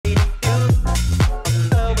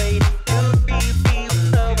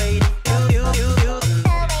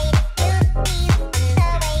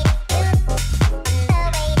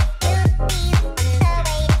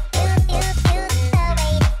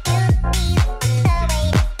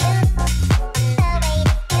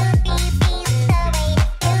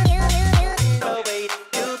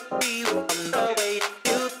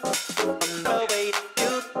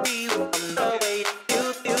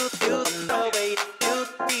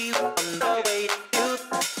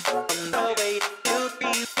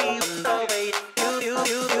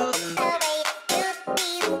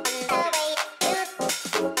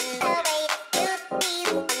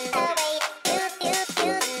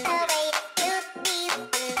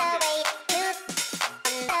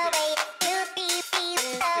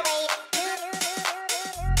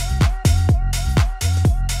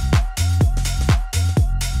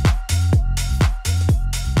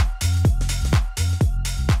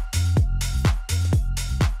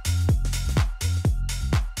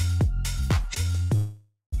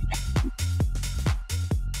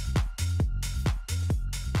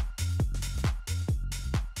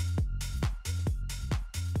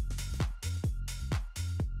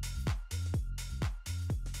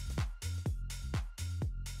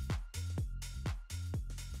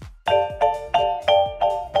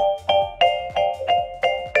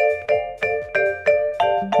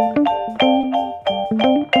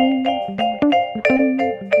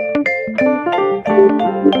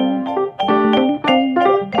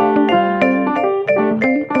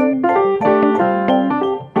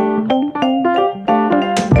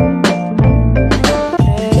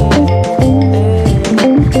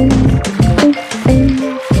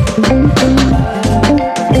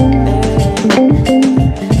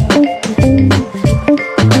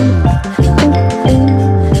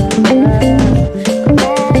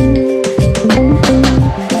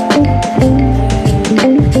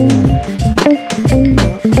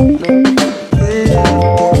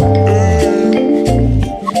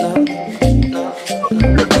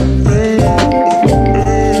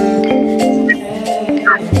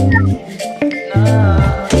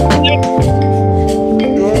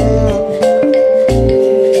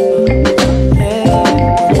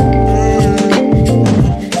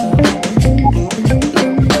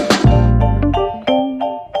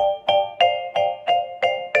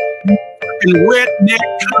Redneck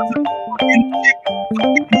cousin.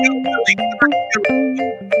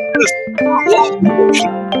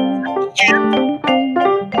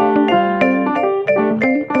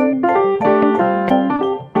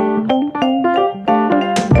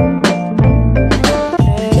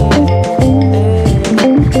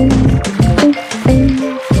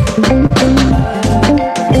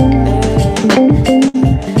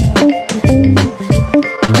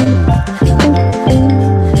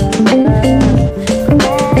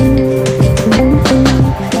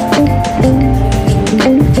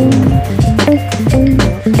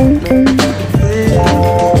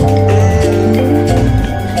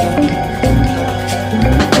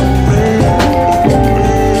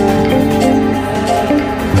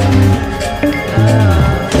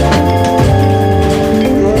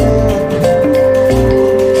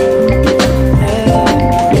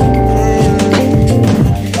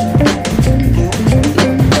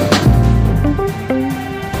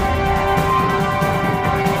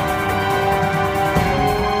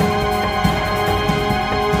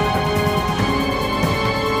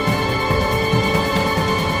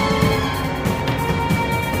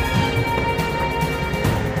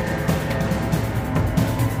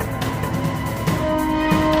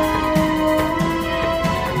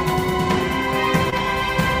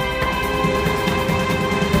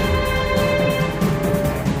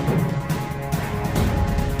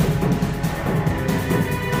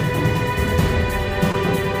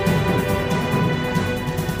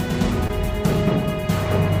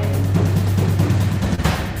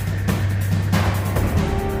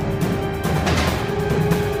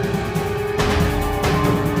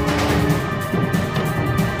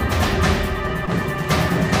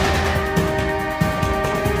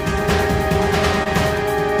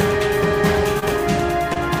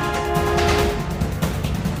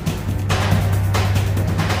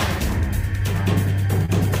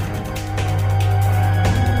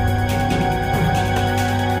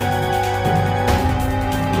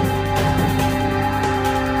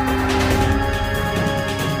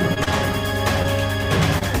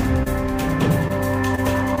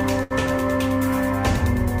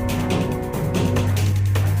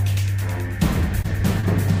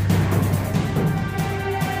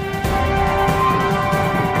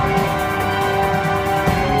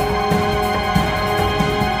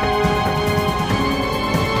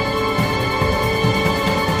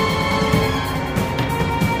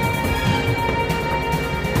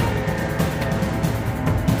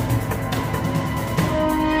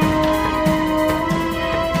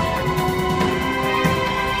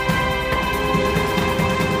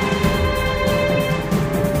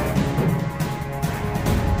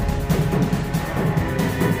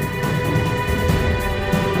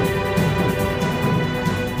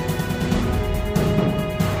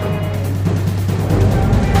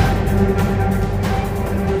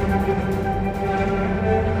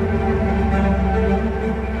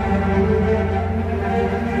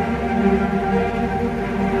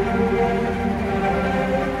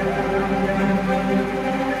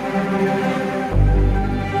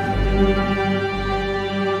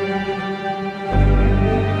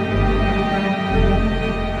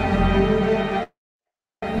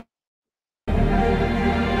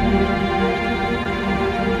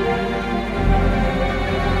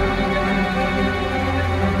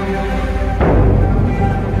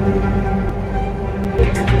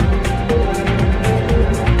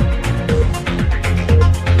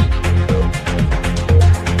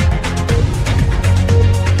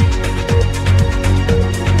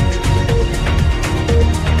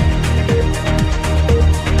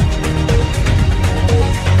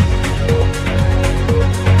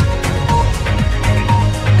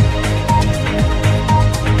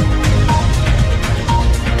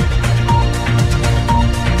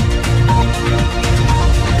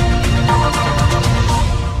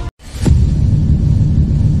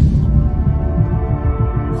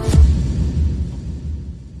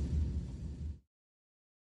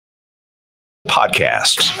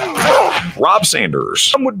 Podcasts. Rob Sanders.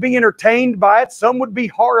 Some would be entertained by it. Some would be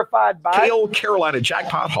horrified by KO Carolina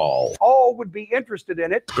Jackpot Hall. All would be interested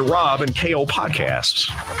in it. The Rob and KO Podcasts.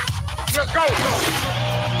 Let's go.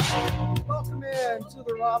 Welcome in to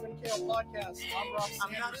the Rob and KO Podcast. I'm Rob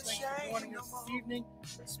Sanders. Thank you for joining us this evening.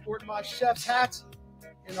 Sporting my chef's hat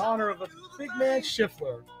in honor of a big man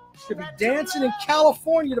Schiffler. He'll be dancing in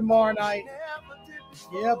California tomorrow night.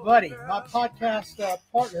 Yeah, buddy. My podcast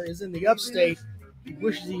partner is in the upstate. He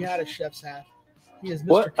wishes he had a chef's hat. He is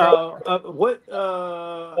Mr.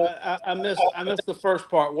 I missed the first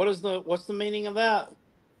part. What's the meaning of that?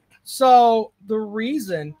 So the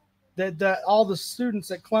reason that all the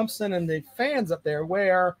students at Clemson and the fans up there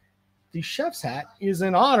wear the chef's hat is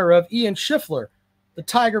in honor of Ian Schiffler, the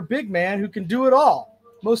Tiger big man who can do it all,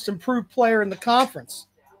 most improved player in the conference.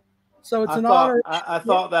 So it's honor. I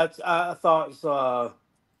thought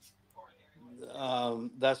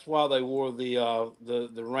that's why they wore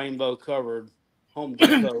the rainbow covered Home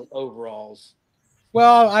Depot overalls.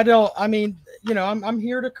 Well, I'm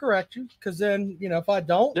here to correct you, because then, if I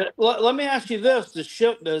don't. Let me ask you this: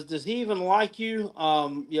 does he even like you?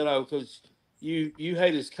 Because you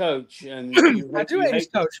hate his coach, and I do hate his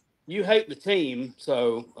coach. You hate the team,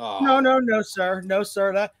 so no,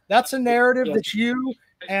 sir. That's a narrative that you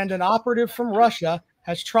and an operative from Russia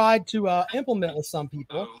has tried to implement with some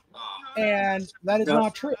people, and that is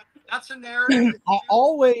not true. That's a narrative. I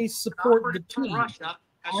always support the team.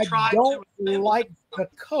 I don't like the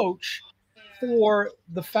coach for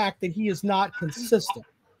the fact that he is not consistent.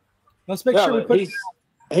 Let's make sure we put.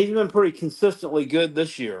 He's been pretty consistently good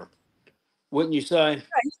this year, wouldn't you say?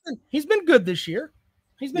 Yeah, he's been good this year.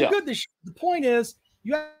 He's been good this year. The point is,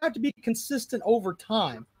 you have to be consistent over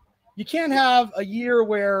time. You can't have a year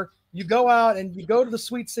where you go out and you go to the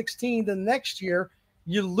Sweet 16, then next year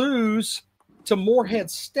you lose to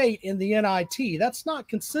Morehead State in the NIT. That's not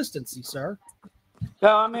consistency, sir.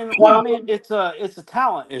 No, I mean, it's a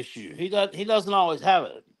talent issue. He doesn't always have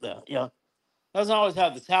it. Doesn't always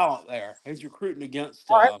have the talent there. He's recruiting against.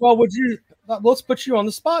 All right. Well, let's put you on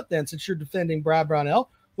the spot then, since you're defending Brad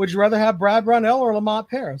Brownell. Would you rather have Brad Brownell or Lamont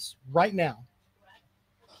Paris right now?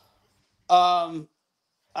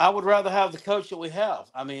 I would rather have the coach that we have.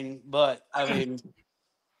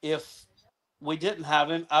 If we didn't have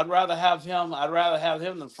him, I'd rather have him. I'd rather have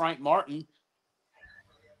him than Frank Martin.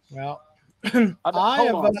 Well, hold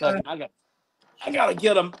on a second. I gotta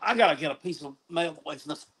get him. I gotta get a piece of mail away from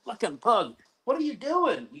this fucking pug. What are you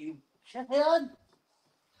doing, you shithead?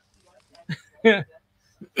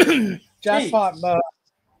 Jackpot.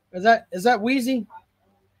 Is that Wheezy?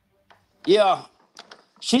 Yeah,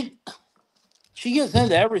 she gets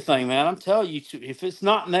into everything, man. I'm telling you, if it's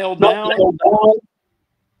not nailed down,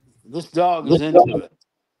 this dog is into it.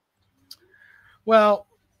 Well,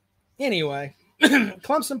 anyway,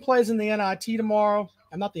 Clemson plays in the NIT tomorrow.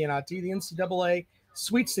 I'm not the NIT, the NCAA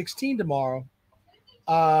Sweet 16 tomorrow.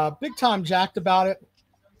 Big time jacked about it.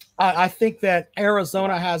 I think that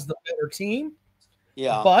Arizona has the better team.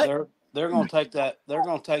 Yeah, but they're going to take that. They're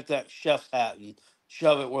going to take that chef's hat and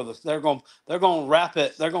shove it where they're going to wrap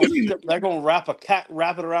it. They're going to wrap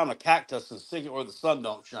it around a cactus and stick it where the sun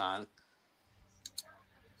don't shine.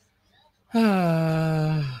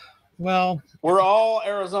 Well, we're all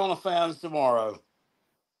Arizona fans tomorrow.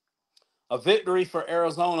 A victory for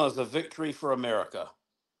Arizona is a victory for America.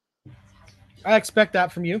 I expect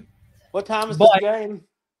that from you. What time is the game?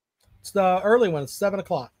 It's the early one. It's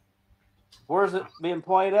 7:00. Where is it being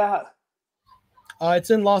played at?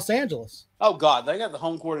 It's in Los Angeles. Oh, God. They got the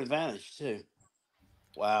home court advantage, too.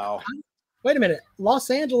 Wow. Wait a minute. Los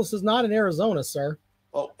Angeles is not in Arizona, sir.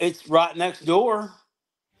 Well, it's right next door.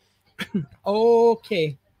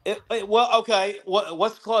 Okay. Okay.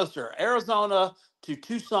 What's closer? Arizona to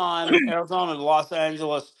Tucson, Arizona to Los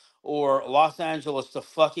Angeles, or Los Angeles to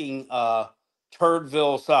fucking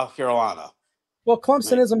Turdville, South Carolina? Well,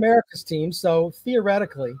 Clemson is America's team, so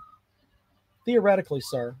theoretically,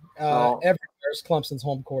 sir, everywhere is Clemson's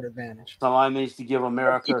home court advantage. Somebody needs to give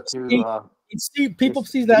America people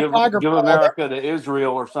see that give America to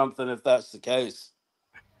Israel or something if that's the case.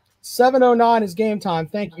 7:09 is game time.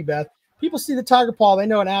 Thank you, Beth. People see the Tiger Paw, they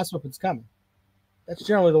know an ass whooping's coming. That's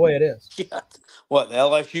generally the way it is. Yeah. What, the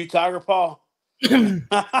LSU Tiger Paw?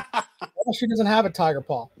 LSU doesn't have a Tiger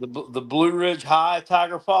Paw. The Blue Ridge High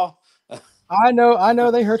Tiger Paw? I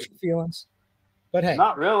know they hurt your feelings, but hey,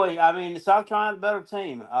 not really. I mean, South Carolina had a better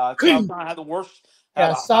team. South Carolina had the worst.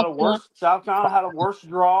 South Carolina had a worse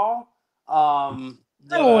draw.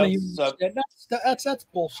 I don't want to use shit. That's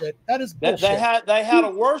bullshit. That is bullshit. They had a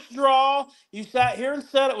worse draw. You sat here and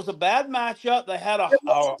said it was a bad matchup. They had a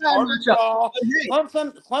harder draw.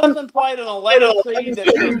 Clemson played an 11 seed that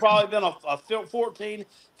should have probably been a 14,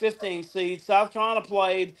 15 seed. South Carolina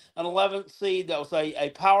played an 11th seed that was a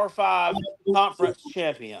Power 5 conference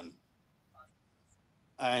champion.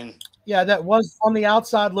 And yeah, that was on the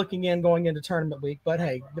outside looking in going into tournament week. But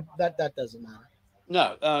hey, that doesn't matter.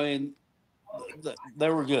 No, I mean, they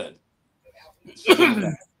were good.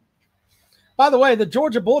 By the way, the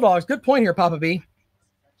Georgia Bulldogs, good point here, Papa B.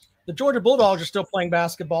 The Georgia Bulldogs are still playing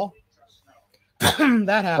basketball.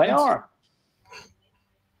 That happens. They are.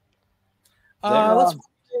 Let's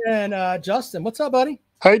and Justin, what's up, buddy?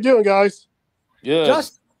 How you doing, guys? Good.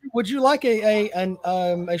 Justin, would you like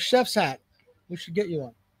a chef's hat? We should get you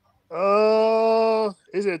one.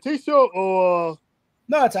 Is it a t-shirt or?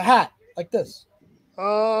 No, it's a hat like this.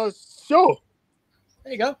 Sure.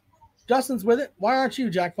 There you go. Justin's with it. Why aren't you,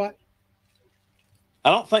 Jackpot? I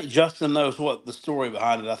don't think Justin knows what the story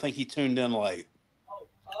behind it. I think he tuned in late.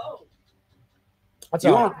 That's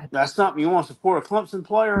all right. That's something you want to support a Clemson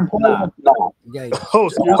player? Nah. Yeah, Oh,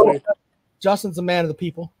 excuse me. Justin's a man of the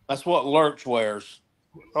people. That's what Lurch wears.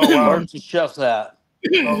 Oh, wow. Lurch's chef's hat.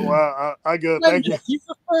 Oh, wow. I good. Thank you.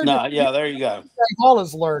 No, yeah, there you go. PJ Hall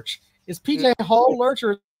is Lurch. Is PJ Hall Lurch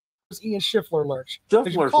or is Ian Schiffler Lurch?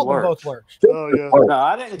 Because you called them both Lurch. Oh, yeah. No,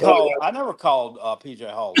 I didn't call. I never called PJ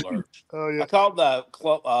Hall Lurch. Oh, yeah. I called the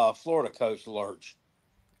Florida coach Lurch.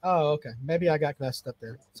 Oh, okay. Maybe I got messed up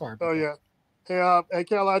there. Sorry. Oh, yeah. Hey,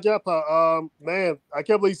 Carolina Jackpot, man, I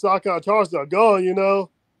can't believe Soccer Chargers are gone, you know.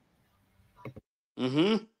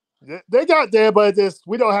 Mm-hmm. They got there, but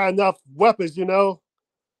we don't have enough weapons, you know.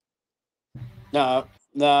 No,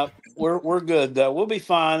 we're good. We'll be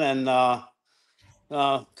fine, and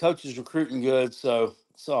coach is recruiting good, so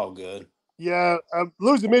it's all good. Yeah,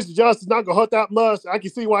 losing Mr. Johnson's not gonna hurt that much. I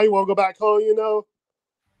can see why you want to go back home, you know.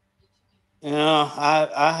 Yeah,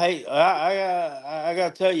 I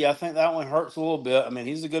gotta tell you, I think that one hurts a little bit. I mean,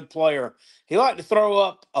 he's a good player. He liked to throw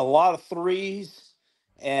up a lot of threes,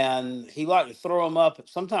 and he liked to throw them up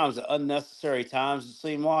sometimes at unnecessary times. It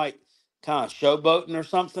seemed like kind of showboating or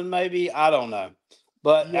something, maybe. I don't know,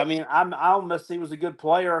 but Yeah. I mean, I'll miss. He was a good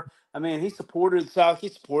player. I mean, he supported South. He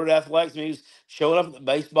supported athletics. I mean, he was showing up at the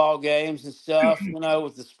baseball games and stuff. You know,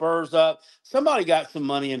 with the Spurs up. Somebody got some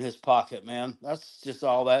money in his pocket, man. That's just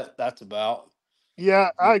all that's about.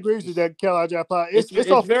 Yeah, I agree with you that Carolina Jackpot. It's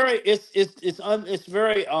very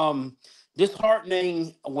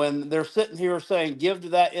disheartening when they're sitting here saying give to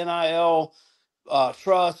that NIL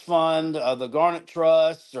trust fund, the Garnet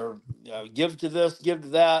Trust, or give to this, give to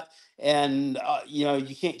that, and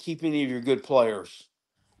you can't keep any of your good players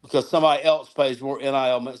because somebody else pays more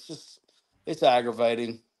NIL. It's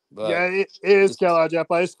aggravating. But yeah, it is Carolina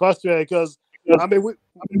Jackpot. It's frustrating because I mean,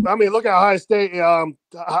 look at Ohio State.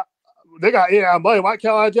 They got money. Why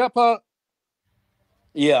Carolina Jackpot?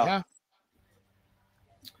 Yeah.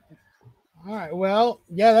 All right. Well,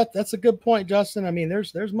 yeah, that's a good point, Justin. I mean,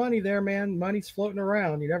 there's money there, man. Money's floating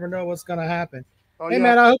around. You never know what's going to happen. Oh, hey, yeah.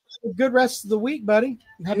 man, I hope you have a good rest of the week, buddy.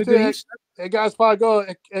 Have a good Easter. Hey, guys, probably go.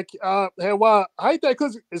 Hey, wow. How you think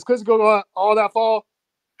is Clemson going to go all that fall?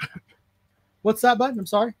 What's that, bud? I'm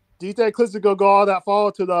sorry. Do you think Clemson going to go all that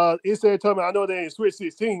fall to the NCAA tournament? I know they're in Sweet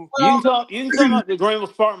 16. You can come up to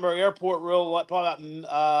Greenville-Spartanburg Airport probably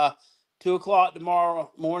about 2 o'clock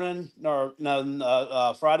tomorrow morning, or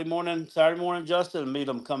no, Friday morning, Saturday morning, Justin, and meet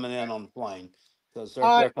them coming in on the plane because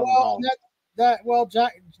they're coming home.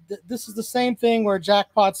 Jack, this is the same thing where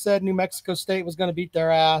Jackpot said New Mexico State was going to beat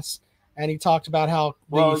their ass, and he talked about how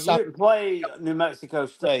you didn't play New Mexico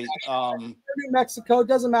State. New Mexico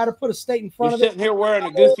doesn't matter. Put a state in front of it. You're sitting here wearing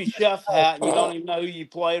a goofy chef hat, and you don't even know who you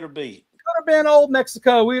played or beat. Could have been Old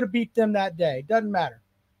Mexico. We would have beat them that day. Doesn't matter.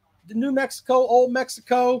 The New Mexico, Old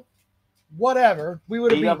Mexico, whatever. We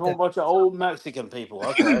would have beat them. A whole bunch of old Mexican people.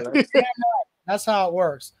 Okay, that's how it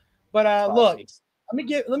works. But look,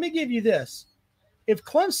 let me give you this. If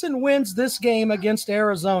Clemson wins this game against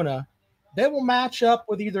Arizona, they will match up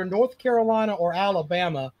with either North Carolina or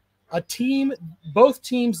Alabama, both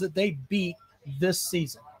teams that they beat this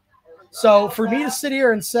season. So for me to sit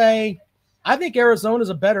here and say, I think Arizona is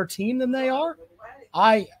a better team than they are,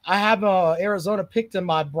 I have Arizona picked in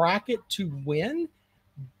my bracket to win.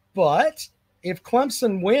 But if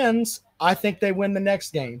Clemson wins, I think they win the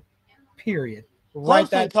next game, period.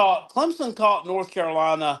 Clemson caught North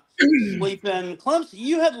Carolina sleeping. Clemson,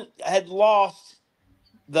 you had lost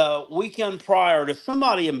the weekend prior to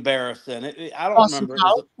somebody embarrassing. I don't remember.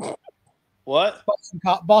 What?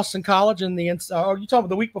 Boston College in the are you talking about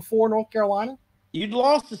the week before North Carolina? You'd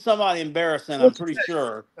lost to somebody embarrassing, I'm pretty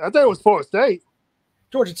sure. I think it was Florida State.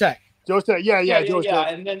 Georgia Tech. Georgia Tech, yeah. Georgia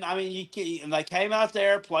Tech. And then, I mean, and they came out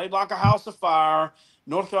there, played like a house of fire.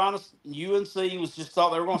 North Carolina, UNC was just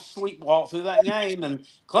thought they were going to sleepwalk through that game, and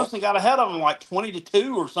Clemson got ahead of them like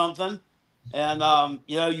 20-2 or something. And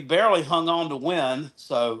you barely hung on to win.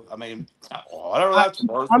 So I mean, whatever that's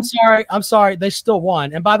worth. I'm sorry. They still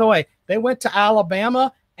won. And by the way, they went to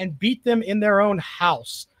Alabama and beat them in their own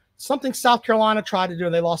house. something South Carolina tried to do,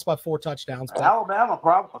 and they lost by 4 touchdowns. But Alabama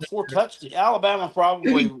probably 4 touchdowns. Alabama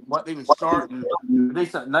probably wasn't even starting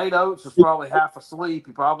decent. Nate Oates was probably half asleep.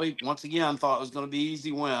 He probably once again thought it was going to be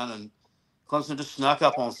easy win, and Clemson just snuck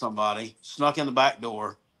up on somebody, snuck in the back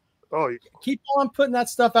door. Oh, yeah. Keep on putting that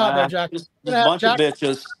stuff out there, Jack. Just a bunch of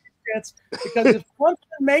bitches. Because if Clemson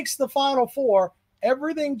makes the Final Four,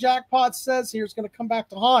 everything Jackpot says here is going to come back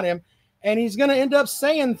to haunt him, and he's going to end up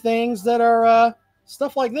saying things that are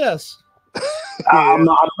stuff like this. I'm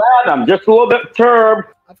not mad. I'm just a little bit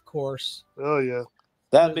perturbed. Of course. Oh, yeah.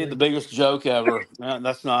 That'd be the biggest joke ever.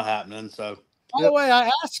 That's not happening. So, by the way, I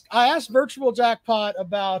asked Virtual Jackpot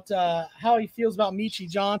about how he feels about Michi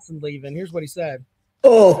Johnson leaving. Here's what he said.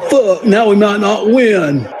 Oh, fuck. Now we might not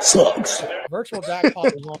win. Sucks. Virtual Jackpot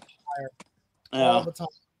is on fire all the time.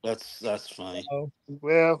 That's funny. So,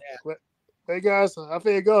 well, hey, guys, I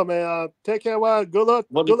feel you go, man. Take care, well. Good luck.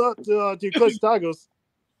 Good luck to your Coach Tigers.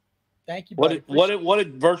 Thank you. What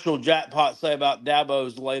did Virtual Jackpot say about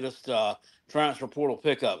Dabo's latest transfer portal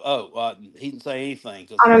pickup? He didn't say anything.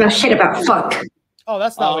 I don't know shit about fuck. Oh,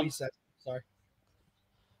 that's not what he said. Sorry.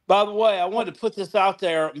 By the way, I wanted to put this out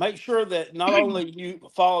there. Make sure that not only you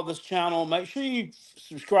follow this channel, make sure you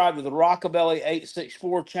subscribe to the Rockabilly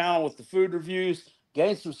 864 channel with the food reviews.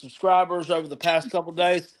 Gained some subscribers over the past couple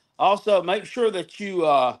days. Also, make sure that you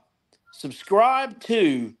subscribe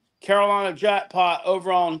to Carolina Jackpot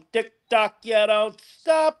over on TikTok. Yeah, don't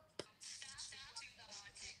stop.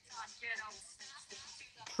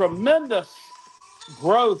 Tremendous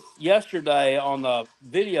growth yesterday on the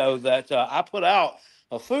video that I put out,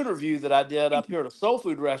 a food review that I did up here at a soul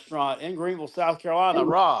food restaurant in Greenville, South Carolina.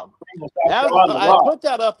 Rob, I put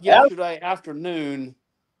that up yesterday afternoon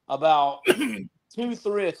about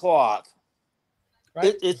 2-3 o'clock.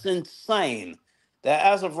 Right. It's insane that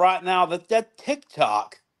as of right now that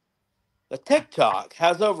TikTok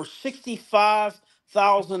has over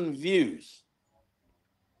 65,000 views.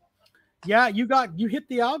 Yeah, you hit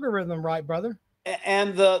the algorithm right, brother.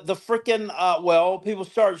 And the freaking people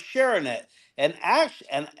started sharing it, and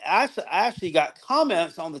actually got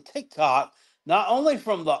comments on the TikTok not only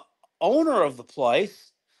from the owner of the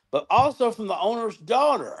place but also from the owner's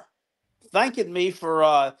daughter, thanking me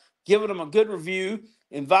for giving them a good review,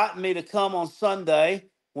 inviting me to come on Sunday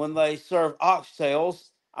when they serve oxtails.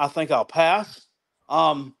 I think I'll pass,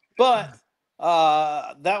 but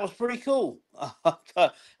that was pretty cool.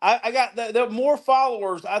 I got there were more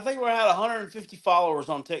followers. I think we had 150 followers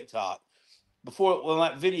on TikTok when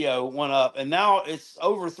that video went up, and now it's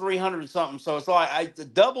over 300 something. So it's like I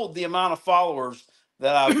doubled the amount of followers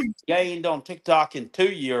that I've gained on TikTok in 2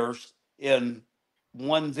 years in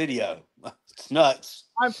one video. It's nuts.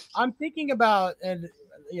 I'm thinking about, and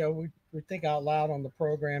we think out loud on the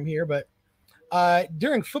program here, but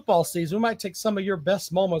during football season, we might take some of your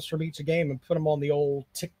best moments from each game and put them on the old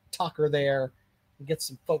TikToker there and get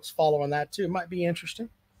some folks following that too. It might be interesting.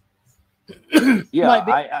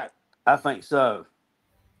 Yeah, I think so.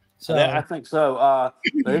 I think so.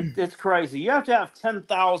 It's crazy. You have to have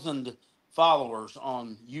 10,000 followers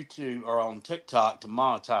on YouTube or on TikTok to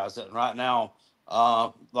monetize it. And right now,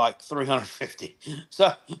 like 350.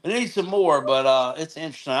 So it needs some more, but it's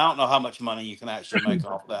interesting. I don't know how much money you can actually make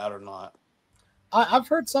off that or not. I've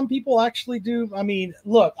heard some people actually do. I mean,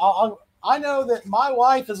 look, I know that my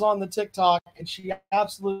wife is on the TikTok and she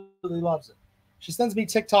absolutely loves it. She sends me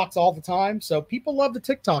TikToks all the time. So people love the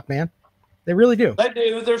TikTok, man. They really do. They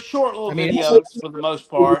do. They're short little videos for the most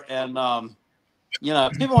part. And,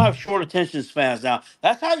 people have short attention spans now.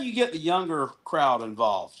 That's how you get the younger crowd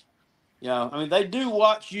involved. They do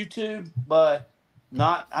watch YouTube, but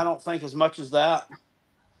I don't think as much as that.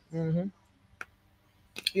 Mm-hmm.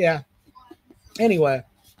 Yeah. Anyway,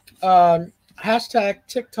 hashtag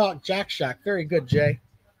TikTok Jack Shack. Very good, Jay.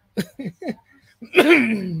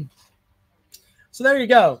 So there you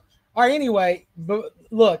go. All right. Anyway, but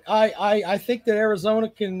look, I think that Arizona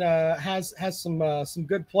has some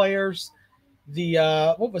good players.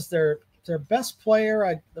 The what was their best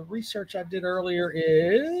player? The research I did earlier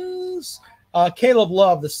is Caleb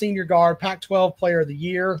Love, the senior guard, Pac-12 Player of the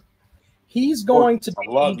Year. He's going to be.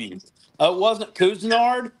 I love you. Wasn't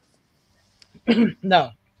Cousinard?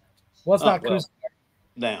 No, was not Cousinard.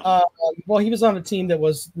 Damn. Well, he was on a team that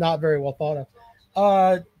was not very well thought of.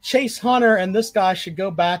 Chase Hunter and this guy should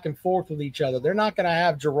go back and forth with each other. They're not going to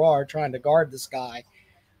have Gerard trying to guard this guy.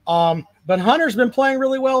 But Hunter's been playing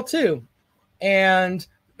really well too. And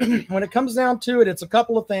when it comes down to it, it's a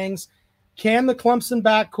couple of things. Can the Clemson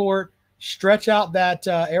backcourt stretch out that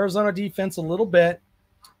Arizona defense a little bit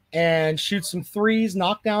and shoot some threes,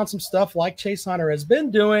 knock down some stuff like Chase Hunter has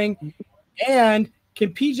been doing? And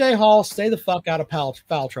Can PJ Hall stay the fuck out of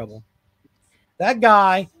foul trouble? That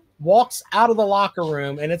guy walks out of the locker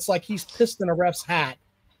room, and it's like he's pissed in a ref's hat,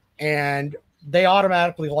 and they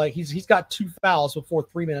automatically he's got 2 fouls before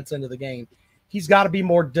 3 minutes into the game. He's got to be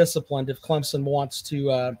more disciplined if Clemson wants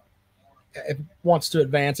to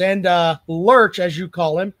advance. And Lurch, as you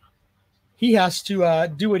call him, he has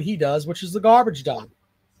to do what he does, which is the garbage dog.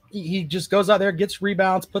 He just goes out there, gets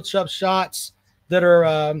rebounds, puts up shots that are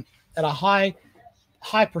at a high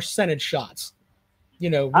percentage shots.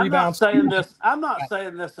 Rebounds. I'm not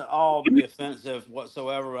saying this at all to be offensive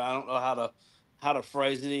whatsoever. I don't know how to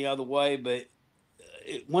phrase it any other way, but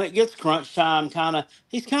when it gets crunch time,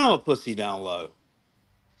 he's kind of a pussy down low.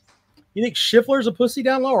 You think Schiffler's a pussy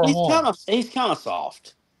down low, or he's kind of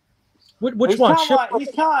soft? Which one? He's kind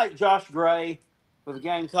of like Josh Gray with the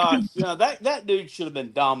Gamecocks. That dude should have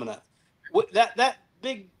been dominant. That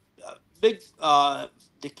big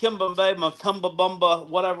Dikembe Mutombo,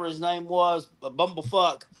 whatever his name was, a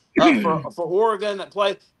bumblefuck for Oregon that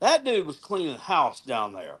played. That dude was cleaning house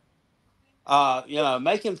down there.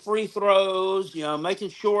 Making free throws, making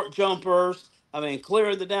short jumpers.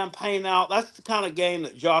 Clearing the damn paint out. That's the kind of game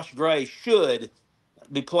that Josh Gray should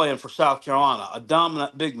be playing for South Carolina, a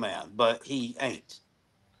dominant big man, but he ain't.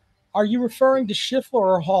 Are you referring to Schiffler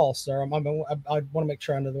or Hall, sir? I want to make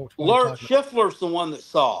sure I know which one. Schiffler's the one that's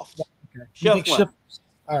soft. Okay. Schiffler.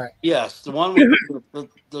 All right. Yes, the one with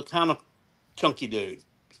the kind of chunky dude.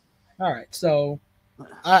 All right, so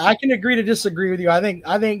I can agree to disagree with you. I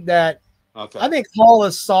think that okay. I think Hall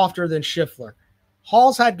is softer than Schiffler.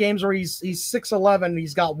 Hall's had games where he's 6'11", and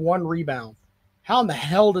he's got 1 rebound. How in the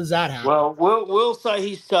hell does that happen? Well, we'll say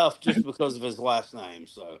he's tough just because of his last name.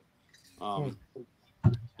 So,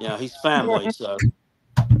 he's family. So,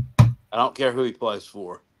 I don't care who he plays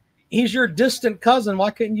for. He's your distant cousin.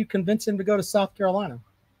 Why couldn't you convince him to go to South Carolina?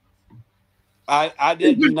 I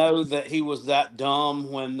didn't know that he was that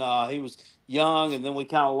dumb when he was young, and then we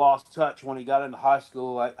kind of lost touch when he got into high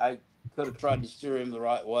school. I could have tried to steer him the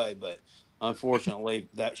right way, but unfortunately,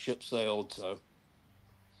 that ship sailed. So,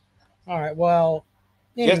 all right. Well,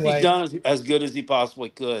 anyway. Guess he's done as good as he possibly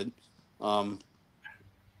could. To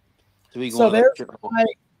be so going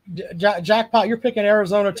there's jackpot. You're picking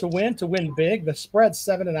Arizona to win big. The spread's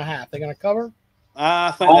 7.5. They're going to cover.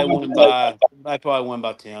 I think they probably win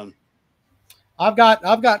by 10. I've got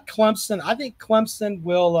Clemson. I think Clemson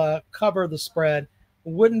will cover the spread.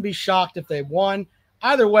 Wouldn't be shocked if they won.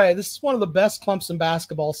 Either way, this is one of the best Clemson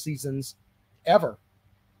basketball seasons ever.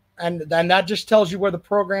 And that just tells you where the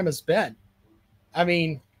program has been.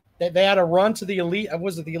 They had a run to the Elite.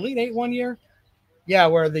 Was it the Elite 8 one year? Yeah,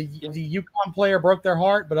 where the UConn player broke their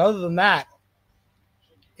heart. But other than that,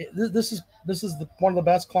 this is one of the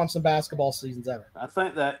best Clemson basketball seasons ever. I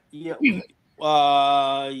think that, yes,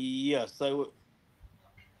 they would.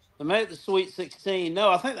 They made it to Sweet 16.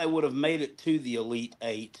 No, I think they would have made it to the Elite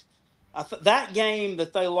 8. That game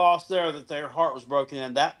that they lost there, that their heart was broken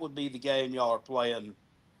in, that would be the game y'all are playing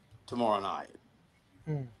tomorrow night.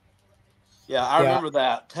 Yeah, I remember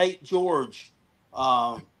that. Tate George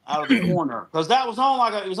out of the corner, because that was on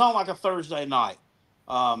like a Thursday night,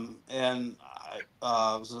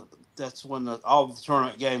 that's when all the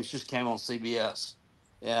tournament games just came on CBS,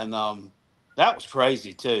 and that was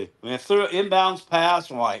crazy too. Threw an inbounds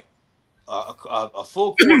pass, like a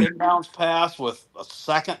full court inbounds pass with a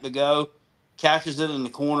second to go, catches it in the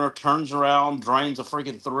corner, turns around, drains a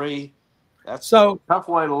freaking 3. That's a tough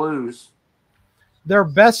way to lose. Their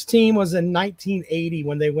best team was in 1980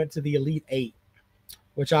 when they went to the Elite 8,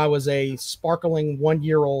 which I was a sparkling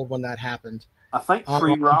 1-year-old when that happened. I think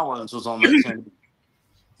Tree Rollins was on that team.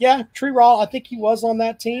 Yeah, Tree Rollins. I think he was on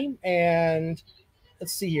that team. And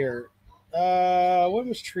let's see here. When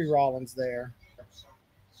was Tree Rollins there?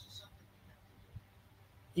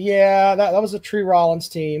 Yeah, that was a Tree Rollins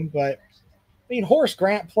team. But, Horace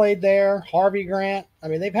Grant played there. Harvey Grant.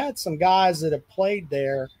 They've had some guys that have played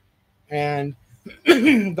there and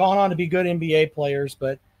gone on to be good NBA players.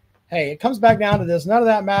 But, hey, it comes back down to this. None of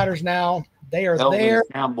that matters now. They are there.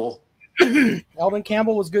 Campbell. Eldon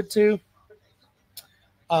Campbell was good too.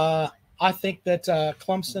 I think that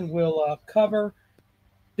Clemson will cover.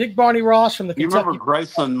 Big Barney Ross from the Kentucky. You remember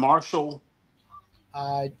Grayson Marshall?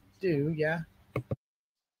 I do, yeah.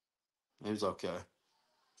 He was okay.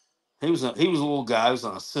 He was a little guy. He was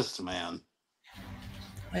an assist man.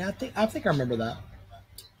 Yeah, I think I remember that.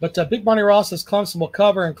 But Big Barney Ross says Clemson will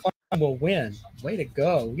cover and Clemson will win. Way to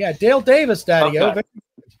go! Yeah, Dale Davis, Daddy. Okay.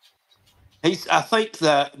 I think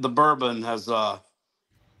that the bourbon has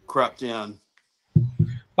crept in.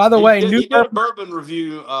 By the way, he did a bourbon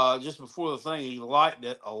review just before the thing. He liked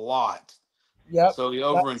it a lot. Yep. So he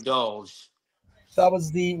overindulged. That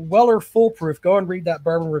was the Weller Foolproof. Go and read that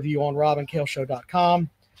bourbon review on robandkaleshow.com.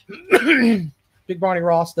 Big Barney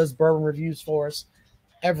Ross does bourbon reviews for us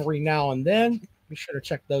every now and then. Be sure to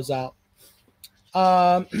check those out.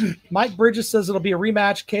 Mike Bridges says it'll be a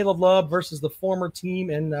rematch, Caleb Love versus the former team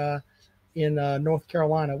in North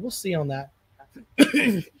Carolina. We'll see on that.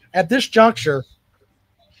 At this juncture,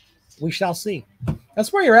 we shall see.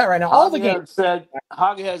 That's where you're at right now. All the games.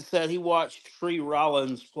 Hoghead said he watched Tree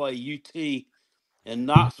Rollins play UT in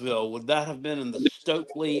Knoxville. Would that have been in the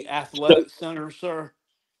Stokely Athletic Center, sir?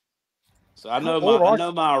 So I know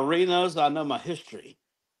my arenas. I know my history.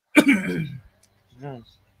 Yeah.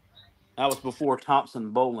 That was before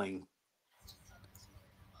Thompson Bowling.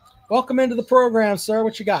 Welcome into the program, sir.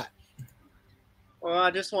 What you got? Well,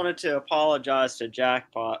 I just wanted to apologize to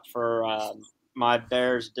Jackpot for my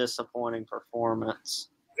Bears' disappointing performance.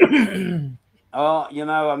 Oh,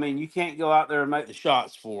 I mean, you can't go out there and make the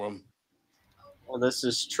shots for them. Well, this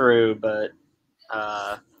is true, but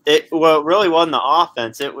it really wasn't the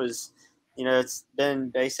offense. It was, it's been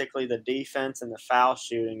basically the defense and the foul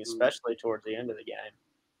shooting, especially towards the end of the game.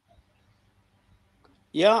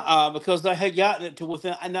 Yeah, because they had gotten it to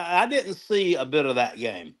within. And I didn't see a bit of that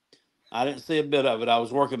game. I didn't see a bit of it. I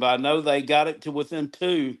was working, but I know they got it to within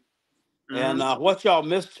 2. Mm-hmm. And what y'all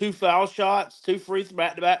missed 2 foul shots, 2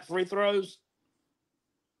 back-to-back free throws.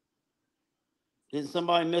 Didn't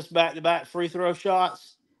somebody miss back-to-back free throw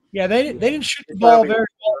shots? Yeah, they didn't shoot the ball very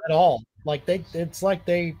well at all. Like it's like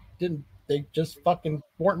they just fucking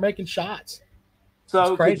weren't making shots.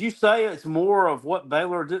 So could you say it's more of what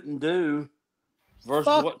Baylor didn't do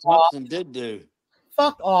versus what Clemson did do?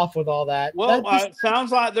 Fuck off with all that. Well, it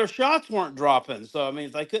sounds like their shots weren't dropping. So I mean,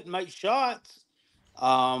 if they couldn't make shots,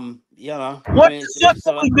 what the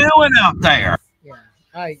fuck are we doing out there? Yeah,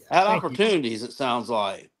 I had opportunities. It sounds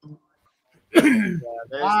like.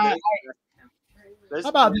 How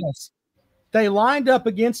about this? They lined up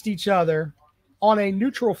against each other on a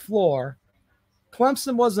neutral floor.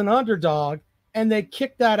 Clemson was an underdog, and they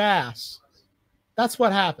kicked that ass. That's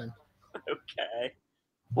what happened. Okay.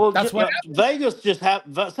 Well, that's what Vegas just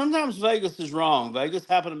happened. Sometimes Vegas is wrong. Vegas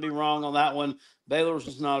happened to be wrong on that one. Baylor's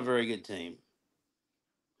just not a very good team.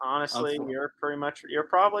 Honestly, you're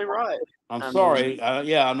probably right. I'm sorry.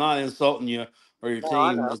 I'm not insulting you or your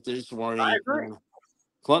team. Just weren't. I agree.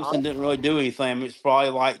 Clemson didn't really do anything. It's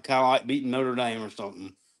probably kind of like beating Notre Dame or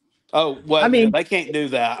something. Oh, well, I mean, they can't do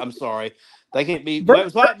that. I'm sorry. They can't beat.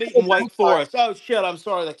 It's like beating Wake Forest. Oh shit! I'm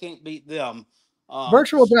sorry. They can't beat them.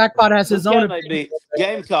 Virtual Jackpot has his own. They beat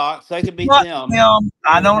Gamecocks. They can beat them.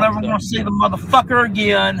 I don't ever want to see the motherfucker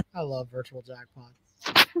again. I love Virtual Jackpot.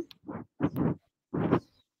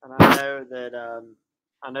 And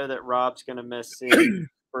I know that Rob's gonna miss seeing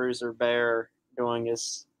Bruiser Bear doing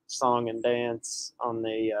his song and dance on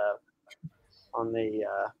the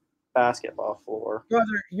basketball floor.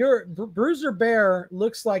 Brother, your Bruiser Bear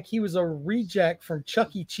looks like he was a reject from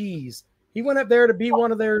Chuck E. Cheese. He went up there to be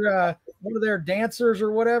one of their dancers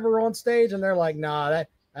or whatever on stage, and they're like, "Nah,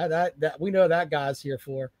 that we know that guy's here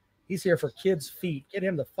for. He's here for kids' feet. Get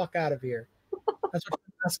him the fuck out of here." That's what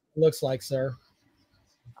it looks like, sir.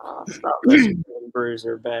 Stop listening to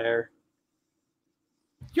Bruiser Bear.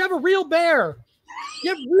 You have a real bear. You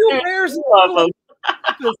have real bears.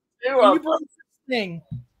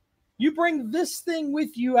 You bring this thing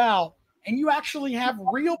with you out, and you actually have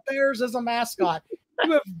real bears as a mascot.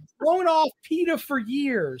 You have thrown off PETA for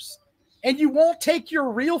years, and you won't take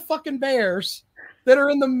your real fucking bears that are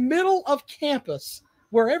in the middle of campus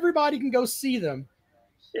where everybody can go see them.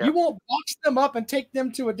 Yeah. You won't box them up and take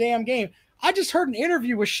them to a damn game. I just heard an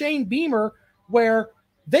interview with Shane Beamer where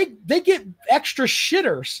they get extra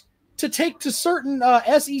shitters to take to certain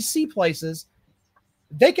SEC places.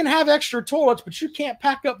 They can have extra toilets, but you can't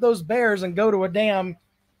pack up those bears and go to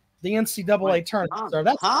the NCAA tournament. So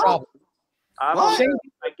that's the problem. I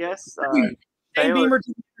guess Shane Beamer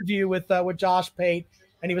did an interview with Josh Pate,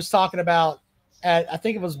 and he was talking about I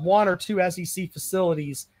think it was 1 or 2 SEC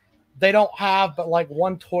facilities. They don't have but like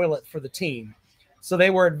 1 toilet for the team. So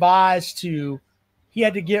they were advised he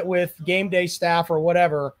had to get with game day staff or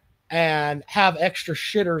whatever and have extra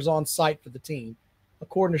shitters on site for the team,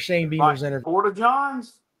 according to Shane Beamer's interview. Porta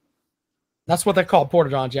Johns? That's what they call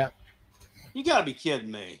Porta Johns, yeah. You got to be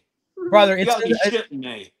kidding me. Brother, you got to be shitting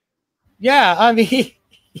me. Yeah, I mean.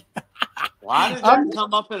 Why did that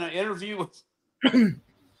come up in an interview with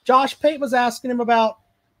Josh Pate was asking him about,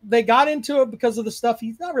 they got into it because of the stuff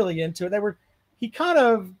he's not really into it. He kind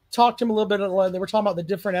of talked to him a little bit. They were talking about the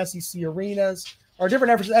different SEC arenas or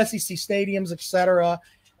different SEC stadiums, etc.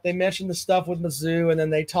 They mentioned the stuff with Mizzou, and then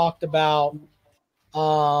they talked about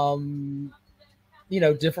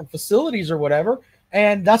different facilities or whatever.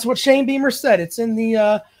 And that's what Shane Beamer said. It's in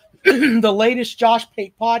the the latest Josh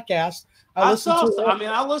Pate podcast. I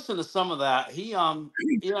listened to some of that. He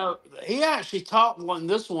he actually talked on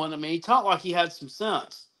this one. I mean, he talked like he had some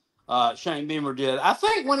sense. Shane Beamer did. I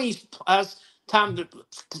think when he has time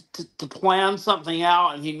to plan something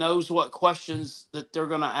out and he knows what questions that they're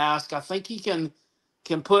going to ask, I think he can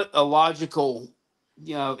put a logical,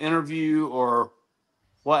 interview or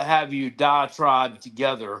what have you diatribe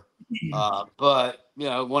together. But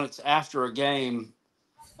when it's after a game,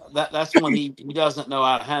 that's when he doesn't know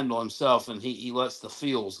how to handle himself and he lets the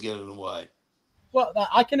feels get in the way. Well,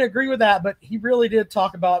 I can agree with that, but he really did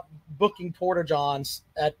talk about booking porta johns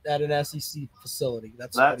at an SEC facility.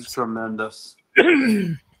 That's tremendous.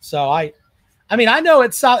 So I know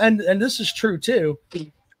it's and this is true too.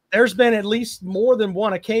 There's been at least more than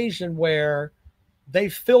one occasion where they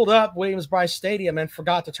filled up Williams-Brice Stadium and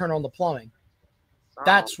forgot to turn on the plumbing.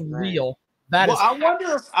 That's real. I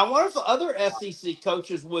wonder if other SEC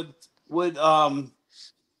coaches would they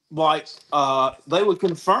would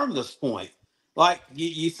confirm this point. Like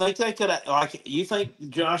you think they could you think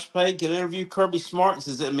Josh Pate could interview Kirby Smart and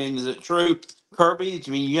says, is it true, Kirby?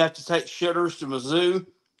 Do you mean you have to take shitters to Mizzou?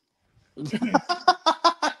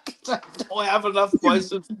 Don't have enough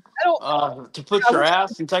places to put your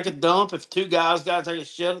ass and take a dump if two guys got to take a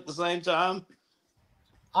shit at the same time?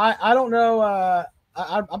 I don't know.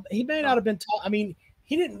 He may not have been taught. I mean,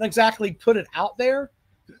 he didn't exactly put it out there,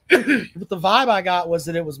 but the vibe I got was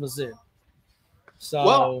that it was Mizzou.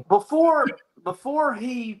 So before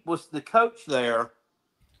he was the coach there,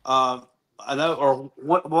 I know, or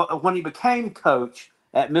when he became coach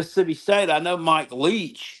at Mississippi State, I know Mike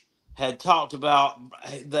Leach had talked about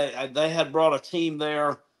they had brought a team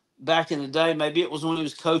there back in the day. Maybe it was when he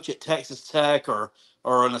was coach at Texas Tech or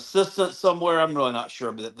an assistant somewhere. I'm really not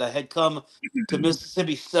sure, but they had come to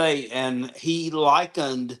Mississippi State, and he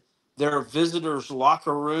likened their visitors'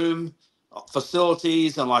 locker room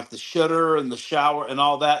facilities and like the shitter and the shower and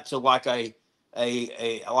all that to like a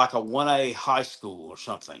 1A high school or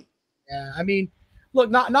something. Yeah, I mean, look,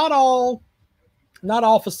 not all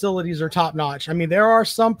facilities are top notch. I mean, there are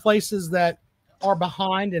some places that are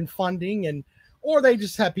behind in funding or they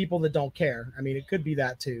just have people that don't care. I mean, it could be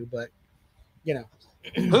that too, but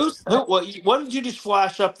what did you just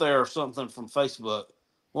flash up there or something from Facebook?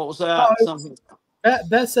 What was that? Something.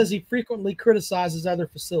 Beth says he frequently criticizes other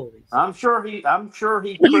facilities. I'm sure he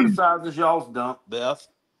criticizes y'all's dump, Beth.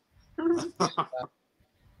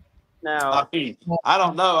 Now, I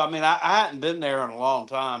don't know. I mean, I hadn't been there in a long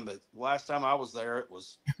time, but last time I was there, it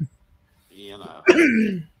was, it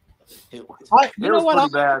was pretty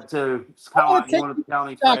bad too. It's kind of like one of the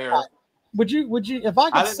county fairs. Would you, if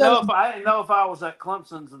I could, I didn't know if I was at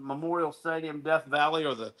Clemson's Memorial Stadium, Death Valley,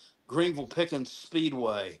 or the Greenville Pickens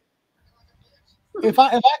Speedway. If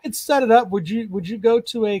I could set it up, would you go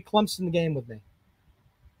to a Clemson game with me?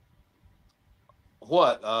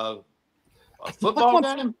 What? A football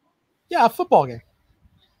game? Yeah, a football game.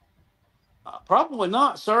 Probably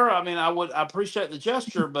not, sir. I mean, I appreciate the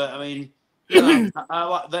gesture, but I mean,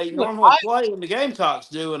 they normally play when the Gamecocks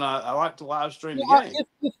do, and I like to live stream the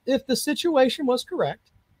game. If the situation was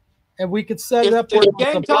correct, and we could set it up. If the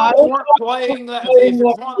Gamecocks weren't playing that, if it's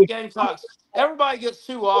one of the Gamecocks, everybody gets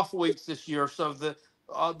 2 off weeks this year, so the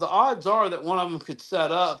odds are that one of them could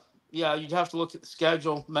set up. Yeah, you'd have to look at the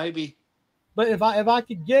schedule, maybe. But if I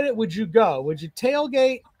could get it, would you go? Would you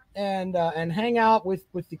tailgate and hang out with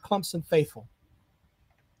the Clemson faithful?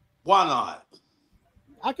 Why not?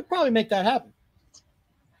 I could probably make that happen.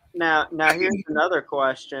 Now here's another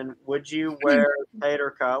question: would you wear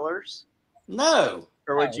Tater colors? No.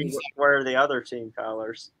 Or would you wear the other team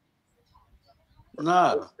colors?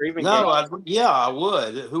 No. I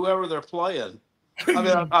would. Whoever they're playing. I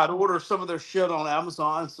mean, I'd order some of their shit on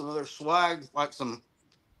Amazon, some of their swag, like some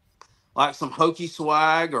Hokie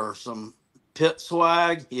swag or some Pitt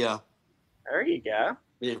swag. Yeah. There you go.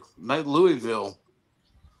 Yeah, made Louisville.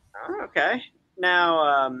 Oh, okay.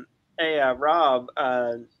 Now, Rob,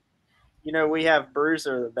 we have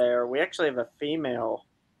Bruiser the Bear. We actually have a female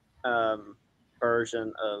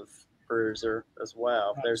version of Bruiser as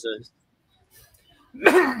well. There's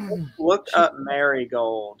look up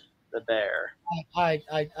Marigold the Bear. I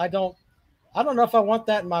don't know if I want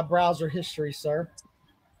that in my browser history, sir.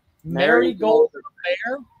 Marigold the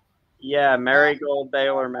Bear? Yeah, Marigold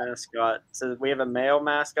Baylor mascot. So we have a male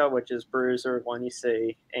mascot, which is Bruiser, one you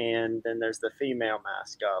see, and then there's the female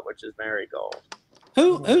mascot, which is Marigold.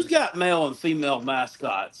 Who's got male and female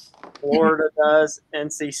mascots? Florida does.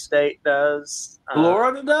 NC State does.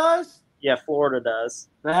 Florida does? Yeah, Florida does.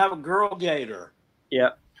 They have a girl gator.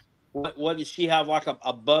 Yep. What does she have? Like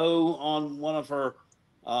a bow on one of her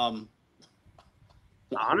Honestly,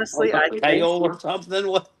 I think tail or something?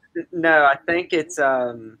 What? no, I think it's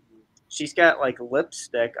she's got like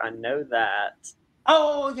lipstick. I know that.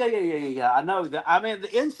 Oh yeah. I know that. I mean, the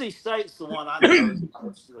NC State's the one I know.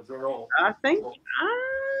 The girl. I think.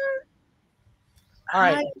 All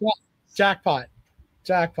right, jackpot.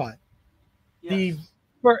 Yes.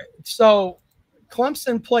 So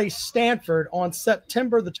Clemson plays Stanford on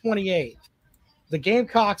September the 28th. The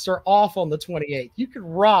Gamecocks are off on the 28th. You could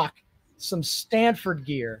rock some Stanford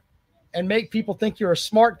gear and make people think you're a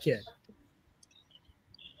smart kid.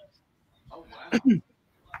 Oh wow.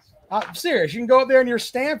 I'm serious. You can go up there in your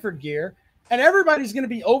Stanford gear, and everybody's going to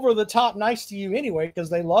be over the top nice to you anyway because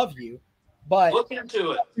they love you. But Look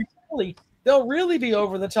into it. they'll really be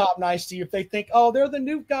over the top nice to you if they think, oh, they're the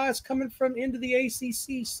new guys coming from into the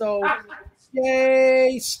ACC. So,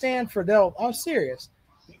 yay, Stanford. I'm serious.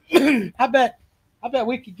 I bet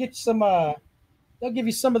we could get some. They'll give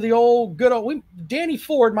you some of the old good old. Danny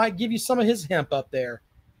Ford might give you some of his hemp up there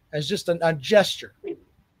as just a gesture.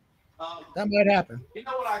 That might happen. You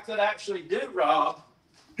know what I could actually do, Rob?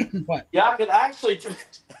 What? Yeah, I could actually.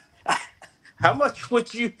 How much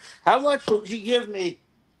would you give me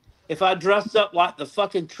if I dressed up like the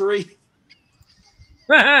fucking tree?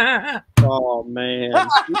 Oh man.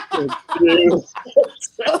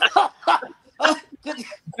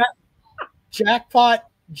 Jackpot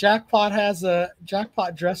dressed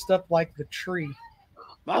up like the tree.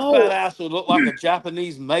 My fat ass would look like a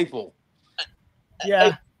Japanese maple.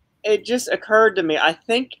 Yeah. It just occurred to me. I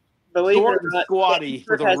think, believe Short it or not, and squatty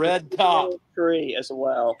with a red top. Tree as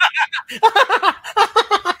well.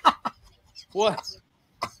 What?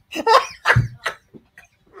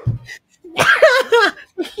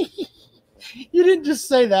 You didn't just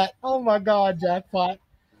say that. Oh my God, Jackpot.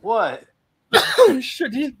 What?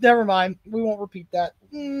 Never mind. We won't repeat that.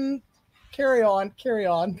 Carry on.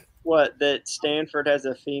 What, that Stanford has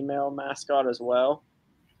a female mascot as well?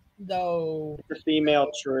 No. It's a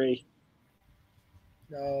female tree.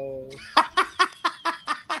 No.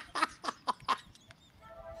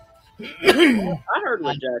 I heard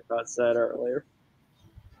what Jackpot said earlier.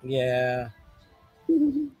 Yeah.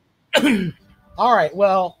 All right.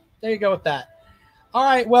 Well, there you go with that. All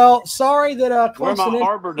right. Well, sorry that Wear Clemson. my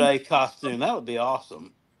Arbor Day costume. That would be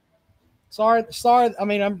awesome. Sorry. I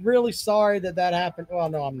mean, I'm really sorry that happened. Well,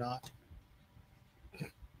 no, I'm not.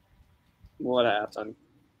 What happened?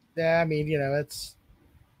 Yeah, I mean, it's.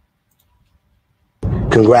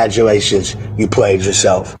 Congratulations, you played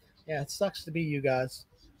yourself. Yeah, it sucks to be you guys.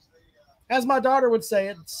 As my daughter would say,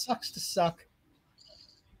 it sucks to suck.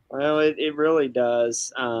 Well, it really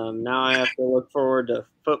does. Now I have to look forward to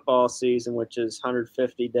football season, which is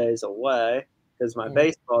 150 days away, because my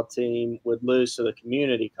baseball team would lose to the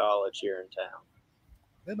community college here in town.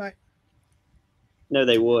 They might. No,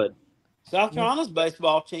 they would. South Carolina's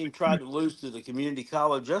baseball team tried to lose to the community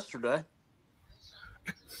college yesterday.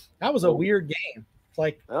 That was a weird game. It's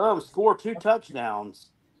like, score 2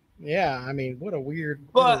 touchdowns. Yeah, I mean, what a weird.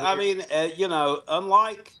 But I mean,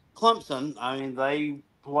 unlike Clemson, I mean, they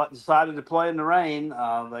decided to play in the rain.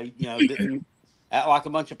 They didn't act like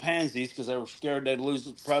a bunch of pansies because they were scared they'd lose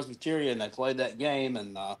to Presbyterian. They played that game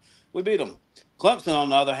and we beat them. Clemson, on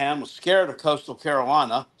the other hand, was scared of Coastal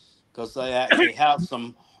Carolina because they actually have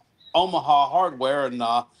some Omaha hardware and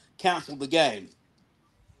canceled the game.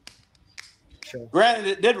 Sure. Granted,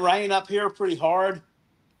 it did rain up here pretty hard,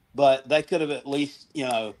 but they could have at least,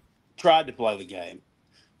 tried to play the game.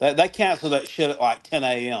 They canceled that shit at like 10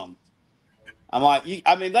 a.m. I'm like,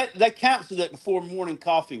 they canceled it before morning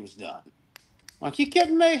coffee was done. Like, you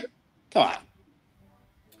kidding me? Come on.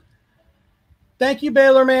 Thank you,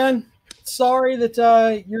 Baylor man. Sorry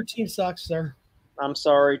that your team sucks, sir. I'm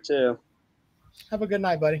sorry too. Have a good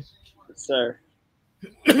night, buddy. Yes, sir.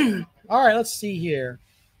 All right, let's see here.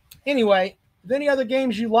 Anyway, any other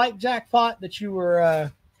games you like, Jackpot, that you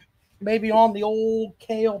were maybe on the old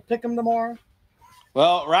Kale Pick'em tomorrow?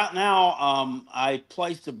 Well, right now, I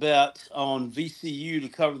placed a bet on VCU to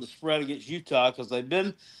cover the spread against Utah because they've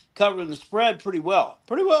been covering the spread pretty well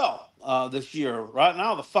this year. Right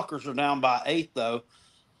now, the fuckers are down by 8, though,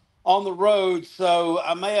 on the road. So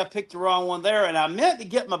I may have picked the wrong one there. And I meant to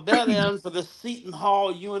get my bet in for the Seton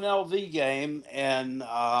Hall UNLV game and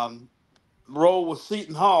roll with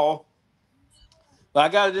Seton Hall. But I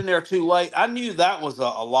got it in there too late. I knew that was a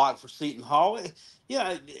lock for Seton Hall.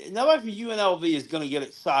 Nobody from UNLV is going to get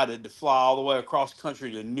excited to fly all the way across country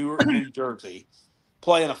to Newark, New Jersey,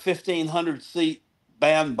 play in a 1,500-seat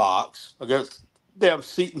bandbox against damn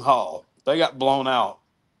Seton Hall. They got blown out.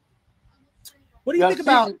 What do you think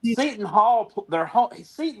about Seton Hall?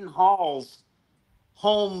 Seton Hall's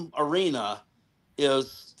home arena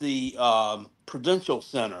is the Prudential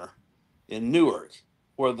Center in Newark,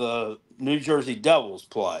 where the New Jersey Devils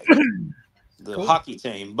play, the Cool. hockey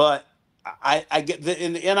team. But I get that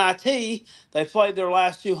in the NIT, they played their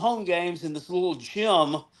last 2 home games in this little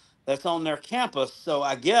gym that's on their campus. So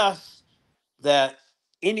I guess that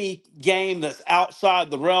any game that's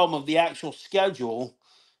outside the realm of the actual schedule,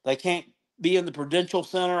 they can't be in the Prudential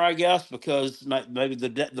Center, I guess, because maybe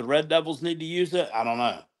the Red Devils need to use it. I don't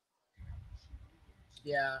know.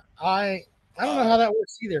 Yeah, I don't know how that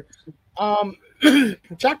works either.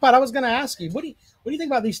 Jackpot, I was going to ask you, what do you think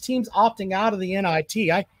about these teams opting out of the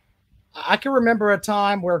NIT? I can remember a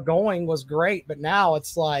time where going was great, but now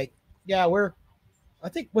it's like, yeah, I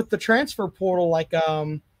think with the transfer portal, like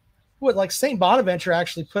St. Bonaventure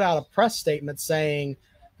actually put out a press statement saying,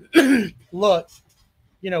 look,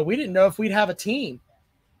 we didn't know if we'd have a team.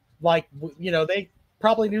 Like, they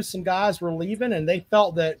probably knew some guys were leaving, and they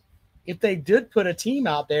felt that if they did put a team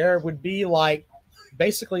out there, it would be like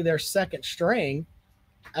basically their second string.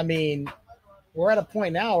 I mean, we're at a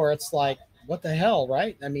point now where it's like, what the hell,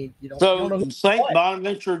 right? I mean, you don't know who St.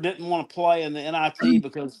 Bonaventure didn't want to play in the NIT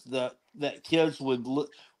because they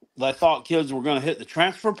thought kids were going to hit the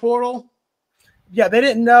transfer portal. Yeah, they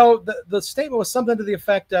didn't know. The statement was something to the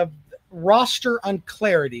effect of roster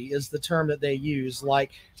unclarity is the term that they use,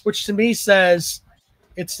 which to me says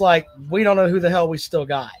it's like we don't know who the hell we still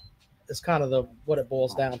got. It's kind of what it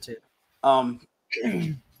boils down to.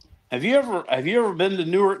 Have you ever been to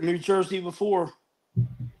Newark, New Jersey before?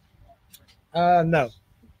 No.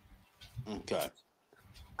 Okay.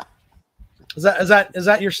 Is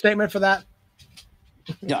that your statement for that?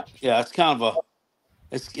 Yeah. It's kind of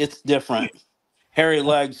it's different. Harry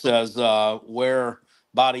Legg says wear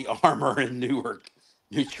body armor in Newark,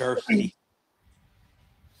 New Jersey.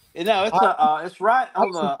 It's right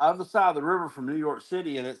on the other side of the river from New York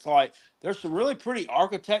City, and it's like there's some really pretty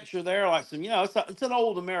architecture there. Like it's an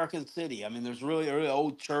old American city. I mean, there's really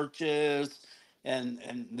old churches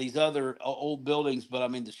and these other old buildings, but I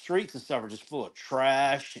mean the streets and stuff are just full of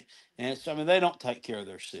trash, and they don't take care of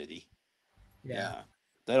their city. Yeah,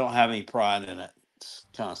 they don't have any pride in it. It's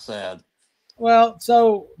kind of sad. Well,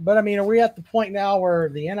 but I mean, are we at the point now where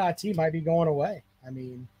the NIT might be going away? I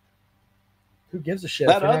mean, who gives a shit?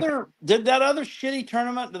 Did that other shitty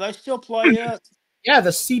tournament? Do they still play it? Yeah,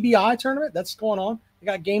 the CBI tournament that's going on. They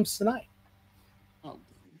got games tonight. Oh,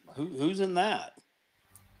 who's in that?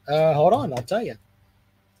 Hold on, I'll tell you.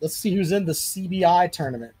 Let's see who's in the CBI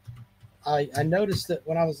tournament. I noticed it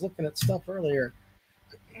when I was looking at stuff earlier.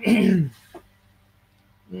 Give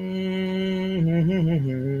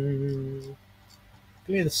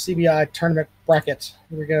me the CBI tournament bracket.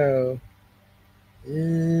 Here we go.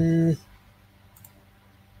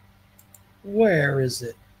 Where is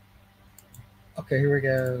it? Okay, here we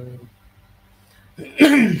go.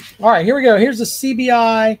 All right, here we go. Here's the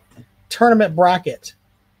CBI tournament bracket.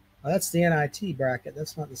 Oh, that's the NIT bracket.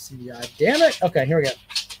 That's not the CBI. Damn it. Okay, here we go.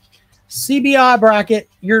 CBI bracket.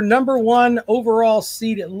 Your number 1 overall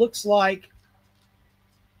seed, it looks like.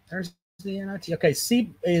 There's the NIT. Okay,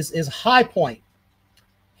 C is High Point.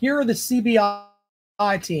 Here are the CBI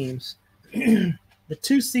teams. The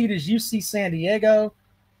 2 seed is UC San Diego.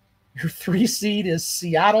 Your 3 seed is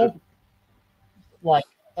Seattle.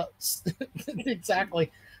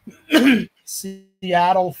 Exactly.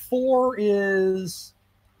 Seattle. 4 is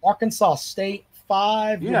Arkansas State.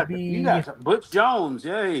 5 would be. You got Butch Jones.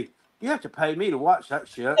 Yay. You have to pay me to watch that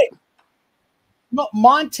shit. Hey,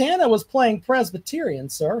 Montana was playing Presbyterian,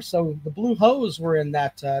 sir. So the Blue Hose were in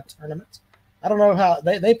that tournament. I don't know how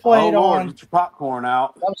they played on. Get your popcorn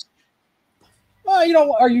out. Are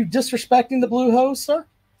you disrespecting the Blue Hose, sir?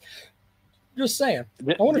 Just saying.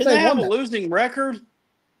 I wonder if they have a losing record.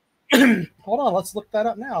 Hold on, let's look that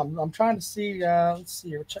up now. I'm trying to see. Let's see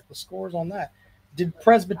here. Check the scores on that. Did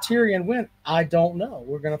Presbyterian win? I don't know.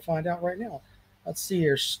 We're going to find out right now. Let's see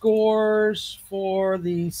here. Scores for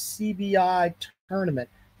the CBI tournament.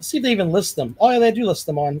 Let's see if they even list them. Oh, yeah, they do list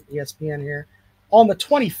them on ESPN here. On the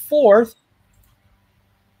 24th,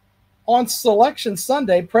 on Selection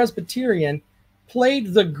Sunday, Presbyterian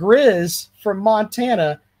played the Grizz from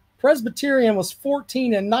Montana. Presbyterian was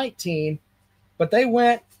 14-19, but they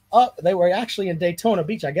went up. They were actually in Daytona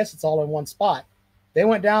Beach. I guess it's all in one spot. They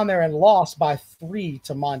went down there and lost by 3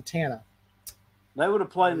 to Montana. They would have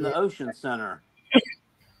played in the Ocean Center.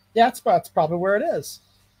 Yeah, that's probably where it is.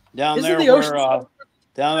 Down there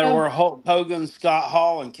where Hulk Hogan, Scott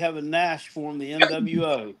Hall, and Kevin Nash formed the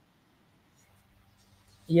NWO.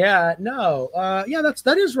 Yeah, no. Yeah,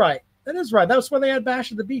 that is right. That is right. That was where they had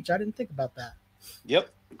Bash at the Beach. I didn't think about that. Yep.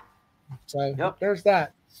 So there's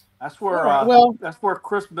that. That's where that's where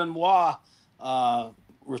Chris Benoit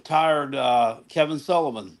retired Kevin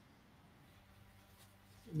Sullivan.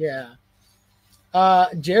 Yeah.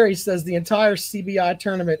 Jerry says the entire CBI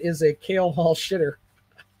tournament is a Kale Hall shitter.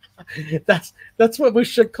 That's what we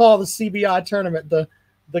should call the CBI tournament, the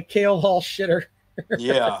Kale Hall shitter.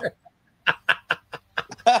 Yeah.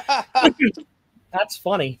 That's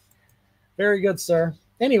funny. Very good, sir.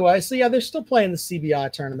 Anyway, so yeah, they're still playing the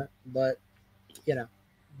CBI tournament, but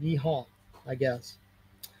yeehaw, I guess.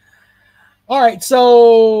 All right,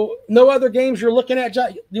 so no other games you're looking at.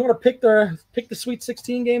 You want to pick the Sweet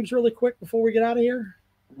 16 games really quick before we get out of here?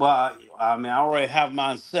 Well, I mean, I already have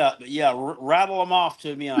mine set, but yeah, rattle them off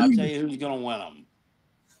to me, and I'll tell you who's going to win them.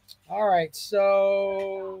 All right,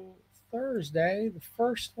 so Thursday, the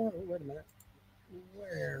first one. Oh, wait a minute.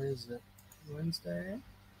 Where is it? Wednesday?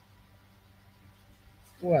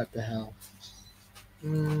 What the hell?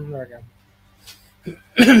 There we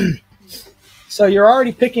go. So you're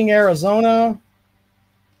already picking Arizona.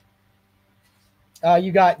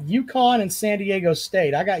 You got UConn and San Diego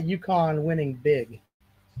State. I got UConn winning big.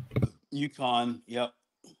 UConn, yep.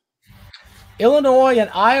 Illinois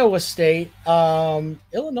and Iowa State.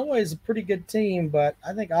 Illinois is a pretty good team, but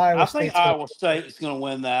I think Iowa State is going to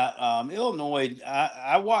win that. Illinois,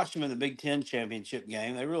 I watched them in the Big Ten championship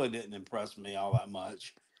game. They really didn't impress me all that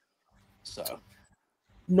much. So,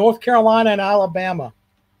 North Carolina and Alabama.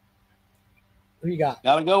 Who you got?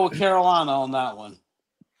 Got to go with Carolina on that one.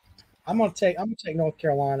 I'm gonna take North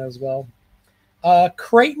Carolina as well.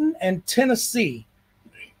 Creighton and Tennessee.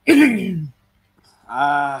 I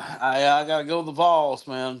gotta go with the Vols,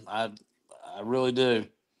 man. I really do.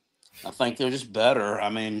 I think they're just better. I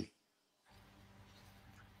mean,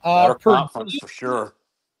 better conference for sure.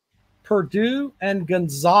 Purdue and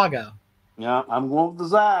Gonzaga. Yeah, I'm going with the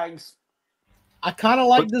Zags. I kind of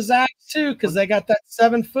like the Zags too because they got that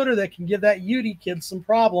 7-footer that can give that UD kid some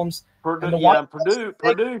problems. Purdue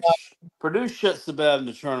shits the bed in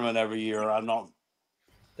the tournament every year. I know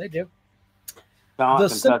they do.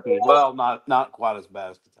 Kentucky, well, not quite as bad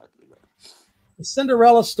as Kentucky. But. The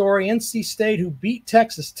Cinderella story: NC State, who beat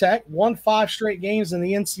Texas Tech, won 5 straight games in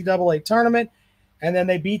the NCAA tournament, and then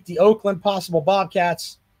they beat the Oakland Possible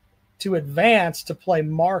Bobcats to advance to play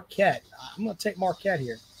Marquette. I'm going to take Marquette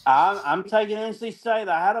here. I'm taking NC State.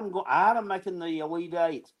 I had them making the Elite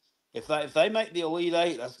Eight. If they make the Elite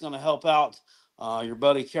Eight, that's going to help out your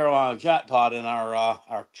buddy Carolina Jackpot in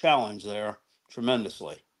our challenge there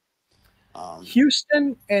tremendously.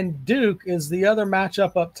 Houston and Duke is the other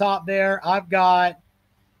matchup up top there. I've got.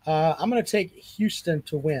 I'm going to take Houston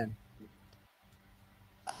to win.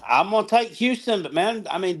 I'm going to take Houston, but man,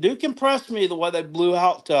 I mean Duke impressed me the way they blew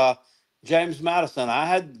out James Madison. I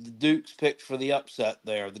had the Dukes picked for the upset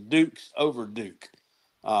there. The Dukes over Duke,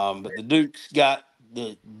 but the Dukes got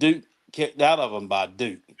the Duke kicked out of them by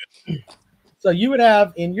Duke. So you would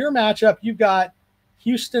have in your matchup, you've got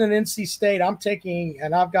Houston and NC State.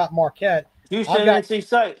 I've got Marquette. Houston and NC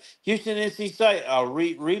State, a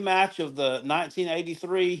rematch of the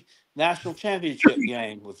 1983 national championship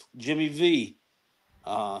game with Jimmy V.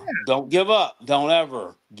 Don't give up. Don't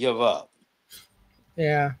ever give up.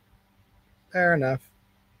 Yeah, fair enough.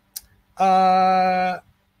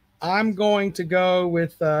 I'm going to go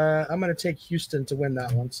with I'm going to take Houston to win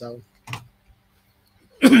that one. So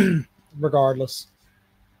regardless.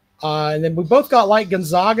 And then we both got like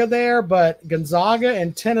Gonzaga there, but Gonzaga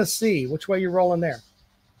and Tennessee, which way you rolling there?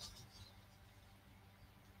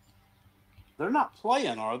 They're not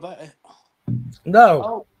playing, are they?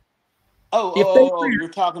 No. You're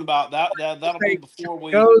talking about that. That'll be before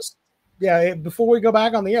we goes. Yeah, before we go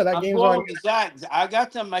back on the air, that game's already. I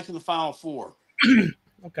got them making the Final Four.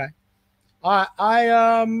 Okay. I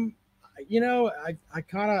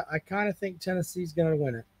kind of think Tennessee's going to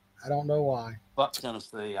win it. I don't know why. Fuck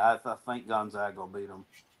Tennessee. I think Gonzaga will beat them.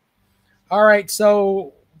 All right,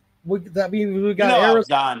 so we got Arizona. I was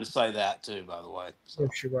dying to say that too, by the way. So.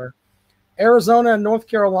 Yes, you were. Arizona and North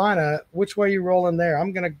Carolina. Which way you rolling there?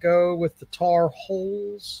 I'm going to go with the Tar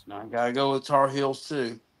Heels. I got to go with Tar Heels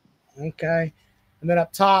too. Okay, and then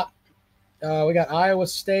up top, we got Iowa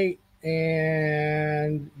State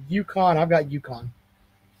and UConn. I've got UConn.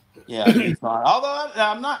 Yeah, UConn. Although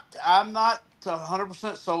I'm not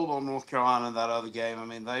 100% sold on North Carolina in that other game. I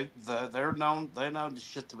mean, they're known to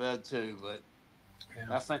shit the bed too, but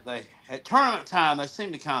yeah. I think at tournament time they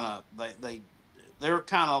seem to kind of they're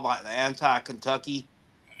kind of like the anti-Kentucky.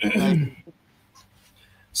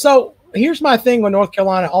 So here's my thing with North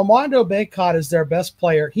Carolina. Armando Bacot is their best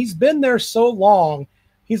player. He's been there so long.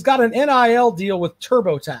 He's got an NIL deal with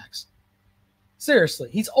TurboTax. Seriously,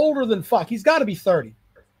 he's older than fuck. He's got to be 30,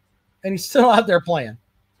 and he's still out there playing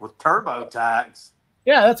with TurboTax.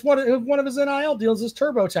 Yeah, that's one of his NIL deals is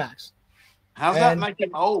TurboTax. How's that make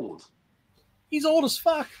him old? He's old as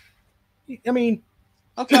fuck. I mean,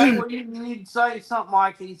 okay, well, you need to say something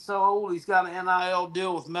like he's so old he's got an NIL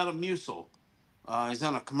deal with Metamucil. He's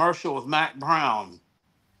in a commercial with Mac Brown.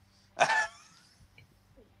 God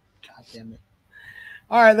damn it!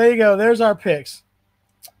 All right, there you go. There's our picks.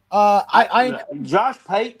 Josh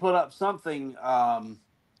Pate put up something on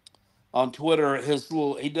Twitter.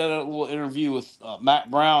 He did a little interview with Mac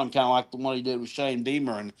Brown, kind of like the one he did with Shane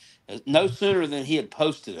Beamer, and no sooner than he had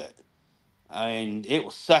posted it. I mean, it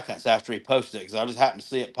was seconds after he posted it because I just happened to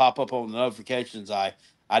see it pop up on the notifications. I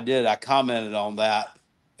commented on that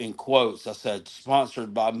in quotes. I said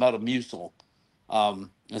sponsored by Metamucil. And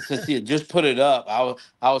since he had just put it up,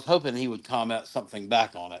 I was hoping he would comment something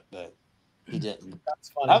back on it, but he didn't. That's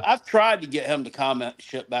funny. I've tried to get him to comment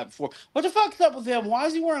shit back before. What the fuck's up with him? Why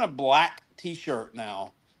is he wearing a black T-shirt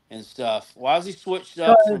now and stuff? Why is he switched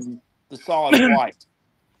up from the solid white?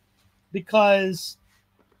 Because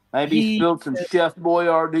maybe he spilled some Chef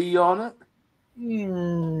Boyardee on it.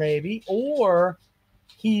 Maybe, or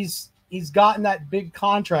he's gotten that big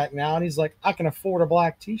contract now, and he's like, I can afford a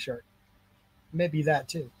black T-shirt. Maybe that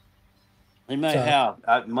too. He may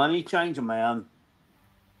have money change a man.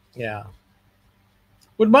 Yeah.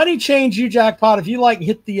 Would money change you, Jackpot? If you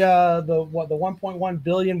hit the 1.1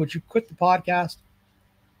 billion, would you quit the podcast?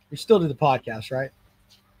 You still do the podcast, right?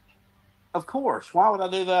 Of course. Why would I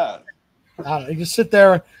do that? I don't know. You just sit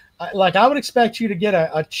there. I would expect you to get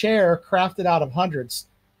a chair crafted out of hundreds,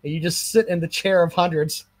 and you just sit in the chair of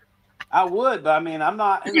hundreds. I would, but I mean, I'm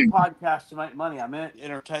not in the podcast to make money. I'm in it to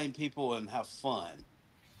entertain people and have fun.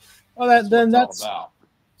 Well, that's all about.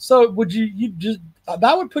 So would you just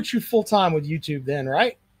that would put you full time with YouTube then,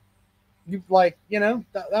 right? You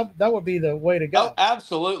that would be the way to go. Oh,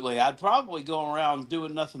 absolutely. I'd probably go around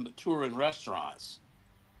doing nothing but touring restaurants.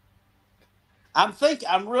 I'm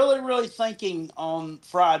really thinking on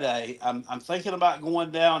Friday. I'm thinking about going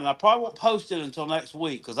down, and I probably won't post it until next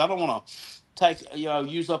week because I don't want to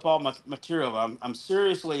use up all my material. I'm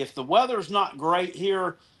seriously, if the weather's not great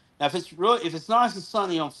here, now if it's nice and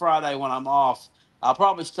sunny on Friday when I'm off, I'll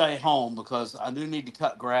probably stay home because I do need to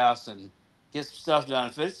cut grass and get some stuff done.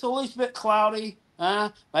 If it's at least a bit cloudy,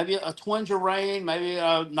 maybe a twinge of rain, maybe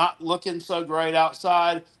not looking so great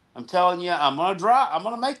outside, I'm telling you, I'm going to drive. I'm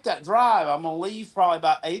going to make that drive. I'm going to leave probably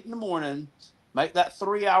about 8 in the morning, make that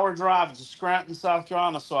 3-hour drive to Scranton, South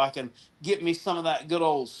Carolina, so I can get me some of that good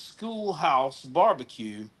old Schoolhouse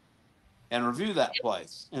barbecue and review that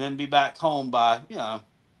place, and then be back home by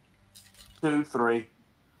 2, 3.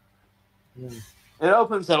 It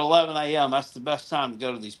opens at 11 a.m. That's the best time to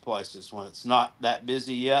go to these places when it's not that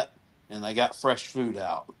busy yet and they got fresh food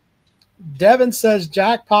out. Devin says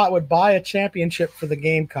Jackpot would buy a championship for the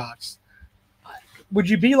Gamecocks. Would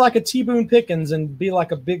you be like a T. Boone Pickens and be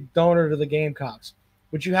like a big donor to the Gamecocks?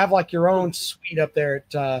 Would you have like your own suite up there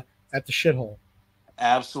at the shithole?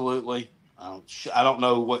 Absolutely. I don't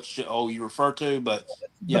know what shithole you refer to, but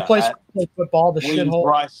the place to play football, the shithole.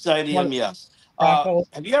 Bryce Stadium, yes.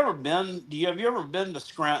 Have you ever been to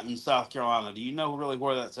Scranton, South Carolina? Do you know really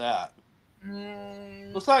where that's at?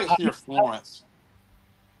 Looks like it's near Florence.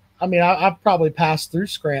 I mean, I've probably passed through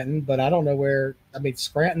Scranton, but I don't know where. I mean,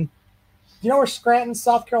 Scranton. Do you know where Scranton,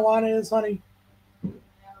 South Carolina is, honey?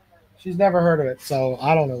 She's never heard of it, so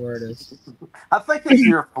I don't know where it is. I think it's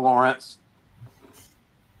near Florence.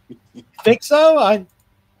 Think so?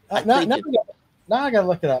 Now I gotta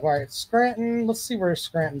look it up. All right, Scranton. Let's see where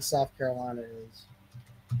Scranton, South Carolina is.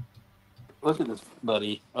 Look at this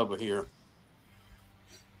buddy over here.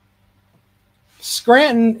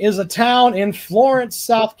 Scranton is a town in Florence,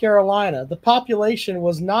 South Carolina. The population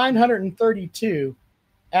was 932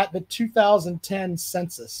 at the 2010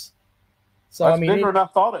 census. So that's bigger than I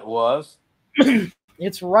thought it was.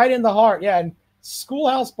 It's right in the heart. Yeah, and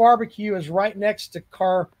Schoolhouse Barbecue is right next to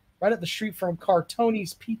right up the street from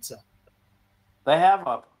Cartoni's Pizza. They have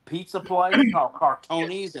a pizza place called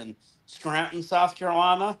Cartoni's in Scranton, South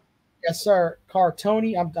Carolina. Yes, sir.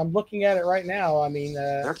 Cartoni. I'm looking at it right now. I mean,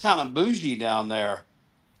 they're kind of bougie down there.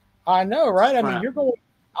 I know, right? I mean, you're going.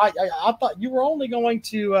 I thought you were only going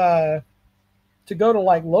to go to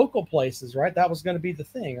like local places, right? That was going to be the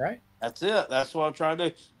thing, right? That's it. That's what I'm trying to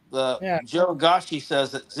do. Joe Gashi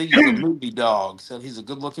says that Ziggy's a movie dog. Said he's a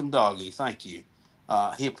good-looking doggy. Thank you.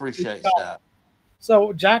 He appreciates that.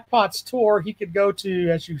 So Jackpot's tour, he could go to,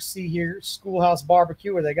 as you see here, Schoolhouse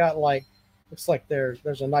Barbecue, where they got like. Looks like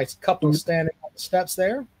there's a nice couple standing on the steps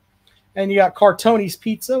there. And you got Cartoni's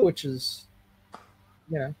Pizza, which is,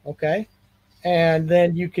 okay. And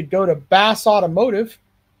then you could go to Bass Automotive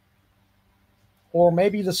or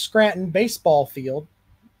maybe the Scranton baseball field.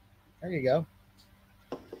 There you go.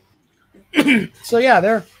 So yeah,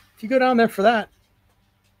 if you go down there for that.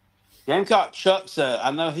 Gamecock Chuck said,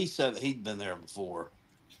 I know he said that he'd been there before.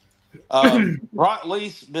 Brock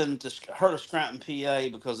Lee's been heard of Scranton, PA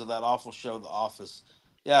because of that awful show, The Office.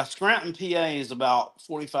 Yeah, Scranton, PA is about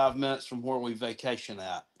 45 minutes from where we vacation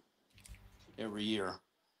at every year.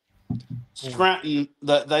 Scranton,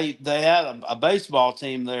 they had a baseball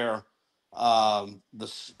team there, the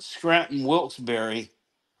Scranton Wilkes-Barre.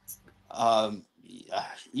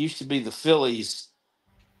 Used to be the Phillies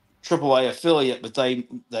AAA affiliate, but they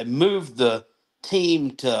moved the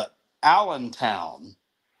team to Allentown.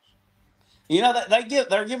 You know that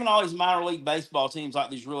they're giving all these minor league baseball teams like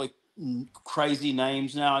these really crazy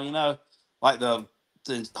names now. You know, like the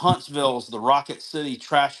Huntsville's the Rocket City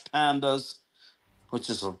Trash Pandas, which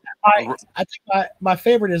is I think my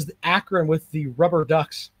favorite is the Akron with the Rubber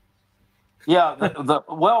Ducks. Yeah,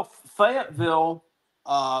 Fayetteville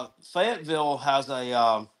has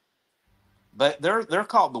a but they're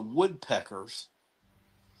called the Woodpeckers.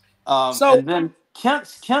 And then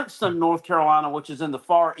Kinston, North Carolina, which is in the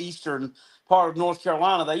far eastern part of North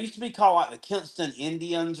Carolina, they used to be called like the Kinston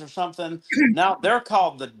Indians or something. Now they're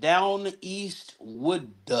called the Down East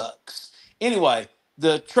Wood Ducks. Anyway,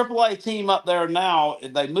 the AAA team up there now,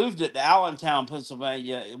 they moved it to Allentown,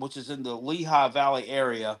 Pennsylvania, which is in the Lehigh Valley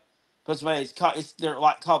area. Pennsylvania, they're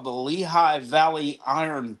like called the Lehigh Valley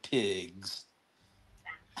Iron Pigs.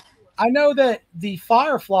 I know that the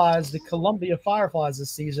Fireflies, the Columbia Fireflies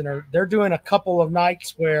this season, they're doing a couple of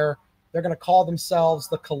nights where they're going to call themselves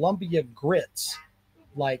the Columbia Grits.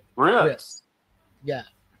 Like grits. Yeah.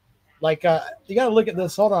 Like, you got to look at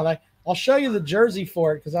this. Hold on. I'll show you the jersey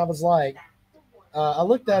for it because I was like, I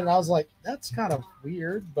looked at it and I was like, that's kind of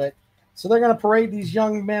weird. But so they're going to parade these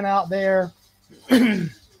young men out there.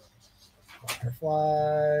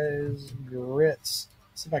 Fireflies, Grits.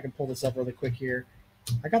 Let's see if I can pull this up really quick here.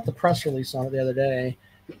 I got the press release on it the other day.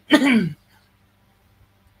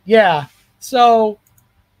 Yeah. So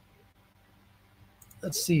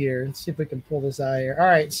let's see here. Let's see if we can pull this out here. All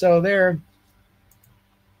right. So let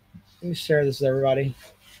me share this with everybody.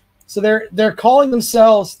 So they're calling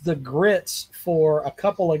themselves the Grits for a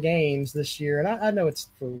couple of games this year. And I know it's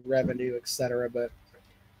for revenue, etc. But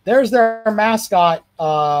there's their mascot.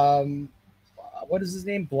 What is his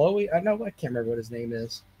name? Blowy? I can't remember what his name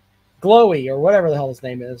is. Glowy or whatever the hell his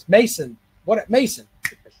name is. Mason.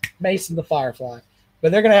 Mason the Firefly.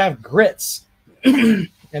 But they're going to have Grits. And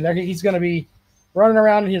he's going to be running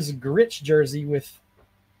around in his Grits jersey with,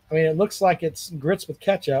 it looks like it's grits with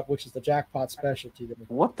ketchup, which is the jackpot specialty.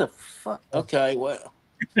 What the fuck? Okay, well.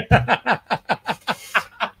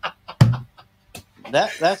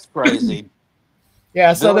 That's crazy.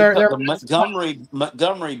 Yeah, so they're the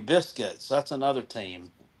Montgomery Biscuits. That's another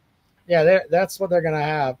team. Yeah, that's what they're going to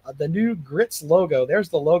have. The new Grits logo. There's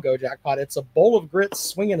the logo, Jackpot. It's a bowl of grits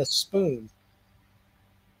swinging a spoon.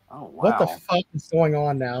 Oh, wow. What the fuck is going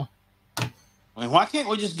on now? Why can't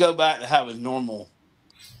we just go back to having normal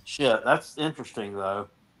shit? That's interesting, though.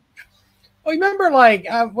 Oh, you remember, I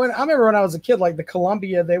remember when I was a kid, like the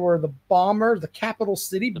Columbia, they were the Bombers, the Capital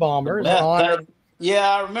City Bombers. Yeah,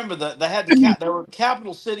 I remember that. They had they were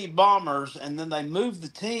Capital City Bombers, and then they moved the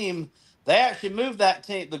team. They actually moved that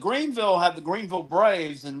team. The Greenville had the Greenville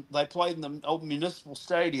Braves, and they played in the old municipal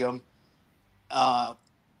stadium,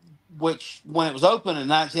 which when it was open in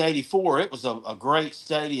 1984, it was a great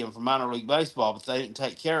stadium for minor league baseball, but they didn't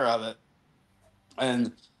take care of it.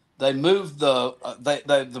 And they moved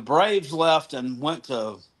the Braves left and went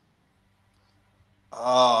to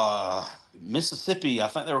Mississippi. I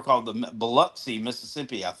think they were called the Biloxi,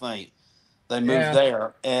 Mississippi, I think. They moved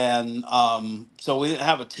there, and so we didn't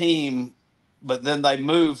have a team. But then they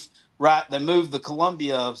moved They moved the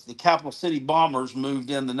the Capital City Bombers moved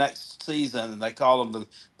in the next season, and they call them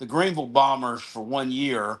the Greenville Bombers for 1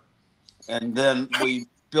 year, and then we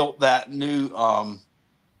built that new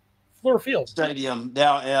Floor Field stadium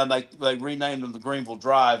down, and they renamed them the Greenville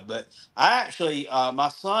Drive. But I actually, my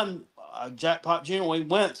son Jackpot Jr., we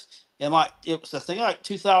went. And it was, I think,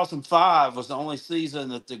 2005 was the only season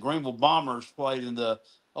that the Greenville Bombers played in the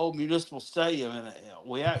old municipal stadium, and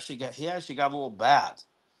he actually got a little bat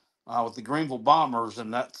with the Greenville Bombers,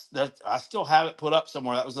 and that I still have it put up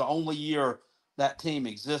somewhere. That was the only year that team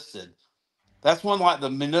existed. That's when the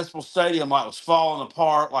municipal stadium was falling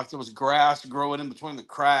apart, like there was grass growing in between the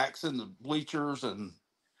cracks and the bleachers, and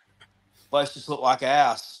the place just looked like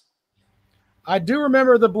ass. I do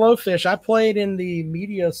remember the Blowfish. I played in the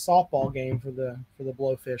media softball game for the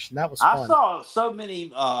Blowfish, and that was fun. I saw so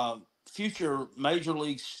many future major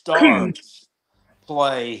league stars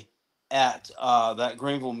play at that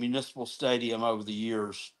Greenville Municipal Stadium over the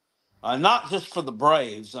years. Not just for the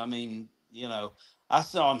Braves. I mean, I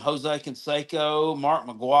saw Jose Canseco, Mark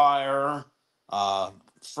McGuire,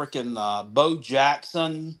 Bo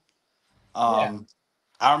Jackson. I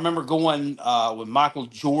remember going when Michael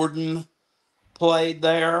Jordan played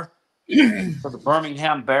there for the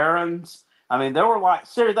Birmingham Barons. I mean, there were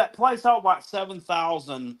seriously, that place held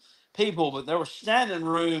 7,000 people, but there was standing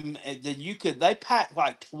room that they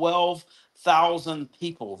packed 12,000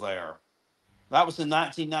 people there. That was in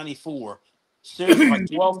 1994. Seriously,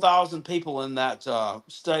 12,000 people in that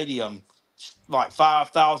stadium.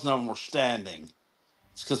 5,000 of them were standing.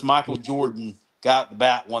 It's because Michael Jordan got the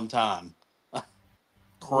bat one time.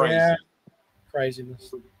 Crazy. Yeah,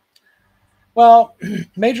 craziness. Well,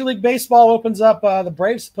 Major League Baseball opens up. The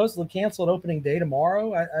Braves supposedly canceled opening day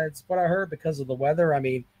tomorrow. It's what I heard because of the weather. I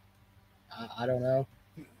mean, I don't know.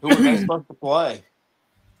 Who are they supposed to play?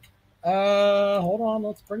 Hold on.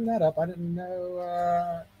 Let's bring that up. I didn't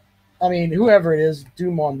know. I mean, whoever it is,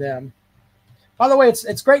 doom on them. By the way,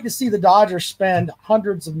 it's great to see the Dodgers spend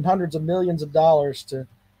hundreds and hundreds of millions of dollars to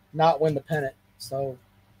not win the pennant. So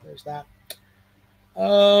there's that.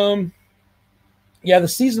 Yeah, the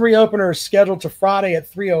season reopener is scheduled to Friday at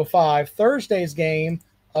 3:05. Thursday's game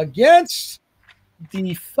against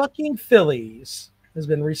the fucking Phillies has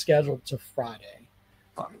been rescheduled to Friday.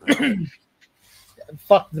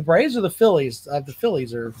 Fuck the Braves or the Phillies? The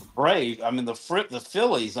Phillies are Brave. I mean the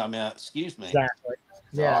Phillies. I mean, excuse me. Exactly.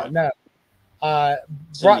 Yeah. God. No.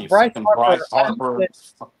 Bryce Bryce Harper.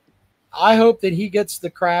 I hope that he gets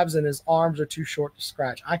the crabs and his arms are too short to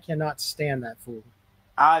scratch. I cannot stand that fool.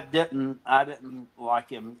 I didn't like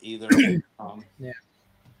him either. Yeah.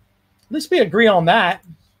 At least we agree on that.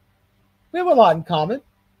 We have a lot in common.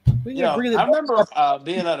 We can agree that I remember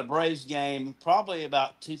being at a Braves game probably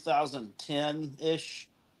about 2010-ish,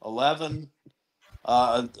 11,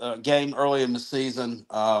 a game early in the season.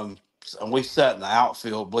 And we sat in the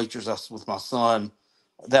outfield bleachers with my son,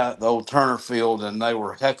 the old Turner Field, and they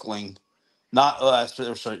were heckling. Not us, but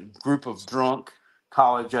there was a group of drunk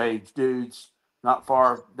college-age dudes not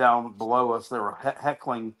far down below us. They were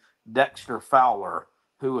heckling Dexter Fowler,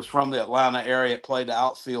 who was from the Atlanta area, played the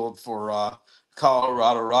outfield for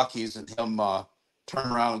Colorado Rockies, and him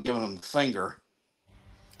turning around and giving him the finger.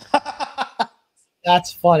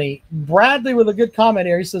 That's funny. Bradley with a good comment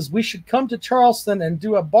here. He says, we should come to Charleston and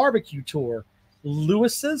do a barbecue tour.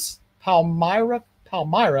 Lewis's, Palmyra,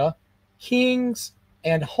 Kings,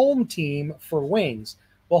 and Home Team for wings.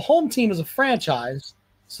 Well, Home Team is a franchise,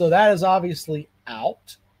 so that is obviously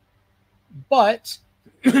out. But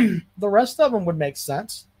the rest of them would make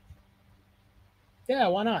sense. Yeah,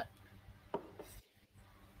 why not?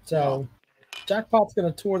 So Jackpot's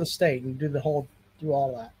going to tour the state and do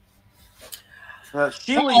all that.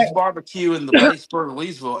 Sheely's barbecue in the Batesburg,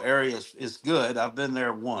 Leesville area is good. I've been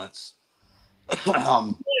there once.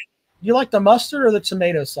 You like the mustard or the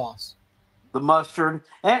tomato sauce? The mustard.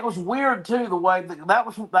 And it was weird, too, the way that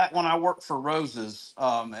was back when I worked for Rose's,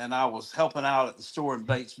 and I was helping out at the store in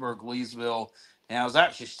Batesburg, Leesville, and I was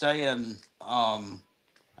actually staying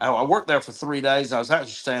I worked there for 3 days. I was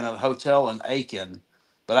actually staying at a hotel in Aiken,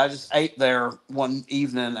 but I just ate there one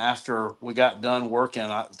evening after we got done working.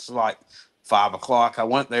 It's like 5 o'clock. I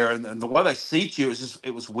went there, and the way they seat you,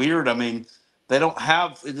 it was weird. I mean, it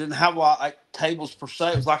didn't have a lot like tables per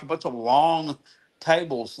se. It was like a bunch of long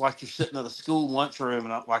tables, like you're sitting at a school lunchroom,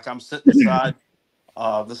 and I'm sitting beside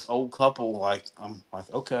this old couple. I'm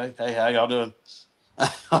like, okay, hey, how y'all doing?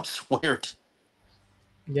 It's weird.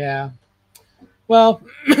 Yeah. Well,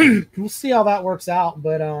 we'll see how that works out.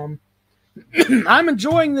 But I'm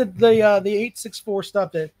enjoying the 864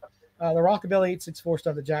 stuff that the Rockabilly 864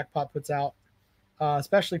 stuff that Jackpot puts out.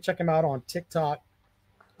 Especially check him out on TikTok.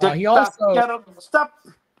 He also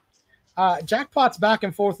Jackpot's back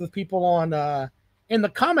and forth with people on in the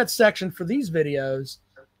comments section for these videos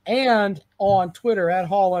and on Twitter at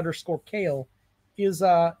Hall_Kale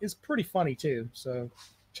is pretty funny too. So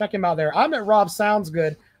check him out there. I'm at Rob Sounds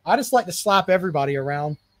Good. I just like to slap everybody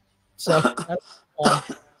around. So that's fun.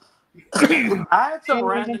 I had some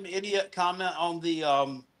random idiot comment on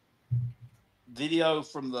the video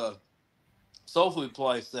from the soul food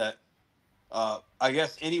place that I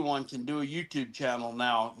guess anyone can do a YouTube channel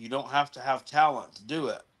now. You don't have to have talent to do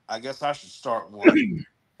it. I guess I should start one.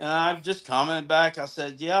 And I just commented back. I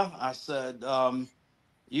said, yeah. I said,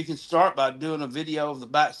 you can start by doing a video of the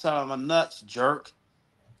backside of my nuts, jerk.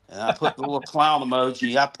 And I put the little clown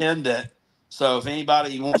emoji. I pinned it. So if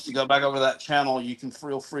anybody wants to go back over that channel, you can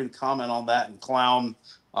feel free to comment on that and clown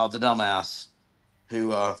the dumbass.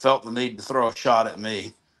 who felt the need to throw a shot at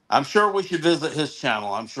me. I'm sure we should visit his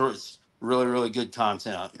channel. I'm sure it's really, really good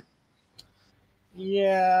content.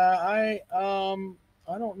 Yeah, I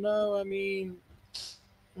don't know. I mean,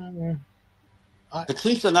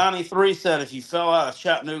 Batista 93 said if you fell out of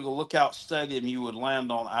Chattanooga Lookout Stadium, you would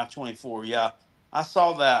land on I-24. Yeah, I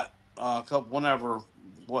saw that a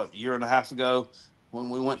year and a half ago when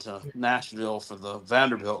we went to Nashville for the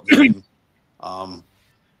Vanderbilt game.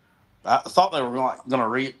 I thought they were going to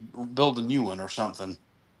rebuild a new one or something.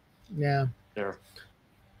 Yeah. There.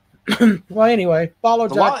 Well, anyway, follow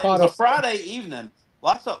Jackpot. It was a Friday evening.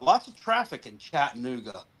 Lots of traffic in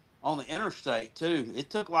Chattanooga on the interstate too. It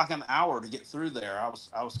took like an hour to get through there. I was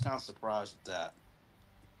kind of surprised at that.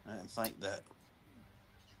 I didn't think that.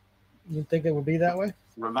 You didn't think it would be that way?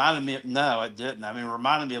 No, it didn't. I mean, it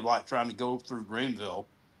reminded me of like trying to go through Greenville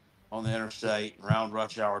on the interstate around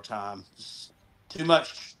rush hour time. Just too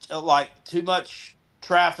much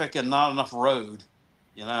traffic and not enough road,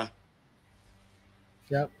 you know.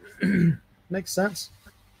 Yep. Makes sense.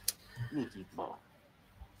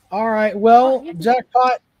 All right. Well,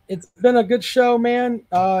 Jackpot, it's been a good show, man.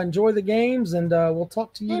 Enjoy the games, and we'll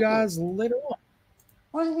talk to you guys later on.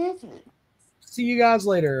 What is it? See you guys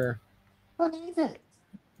later. What is it?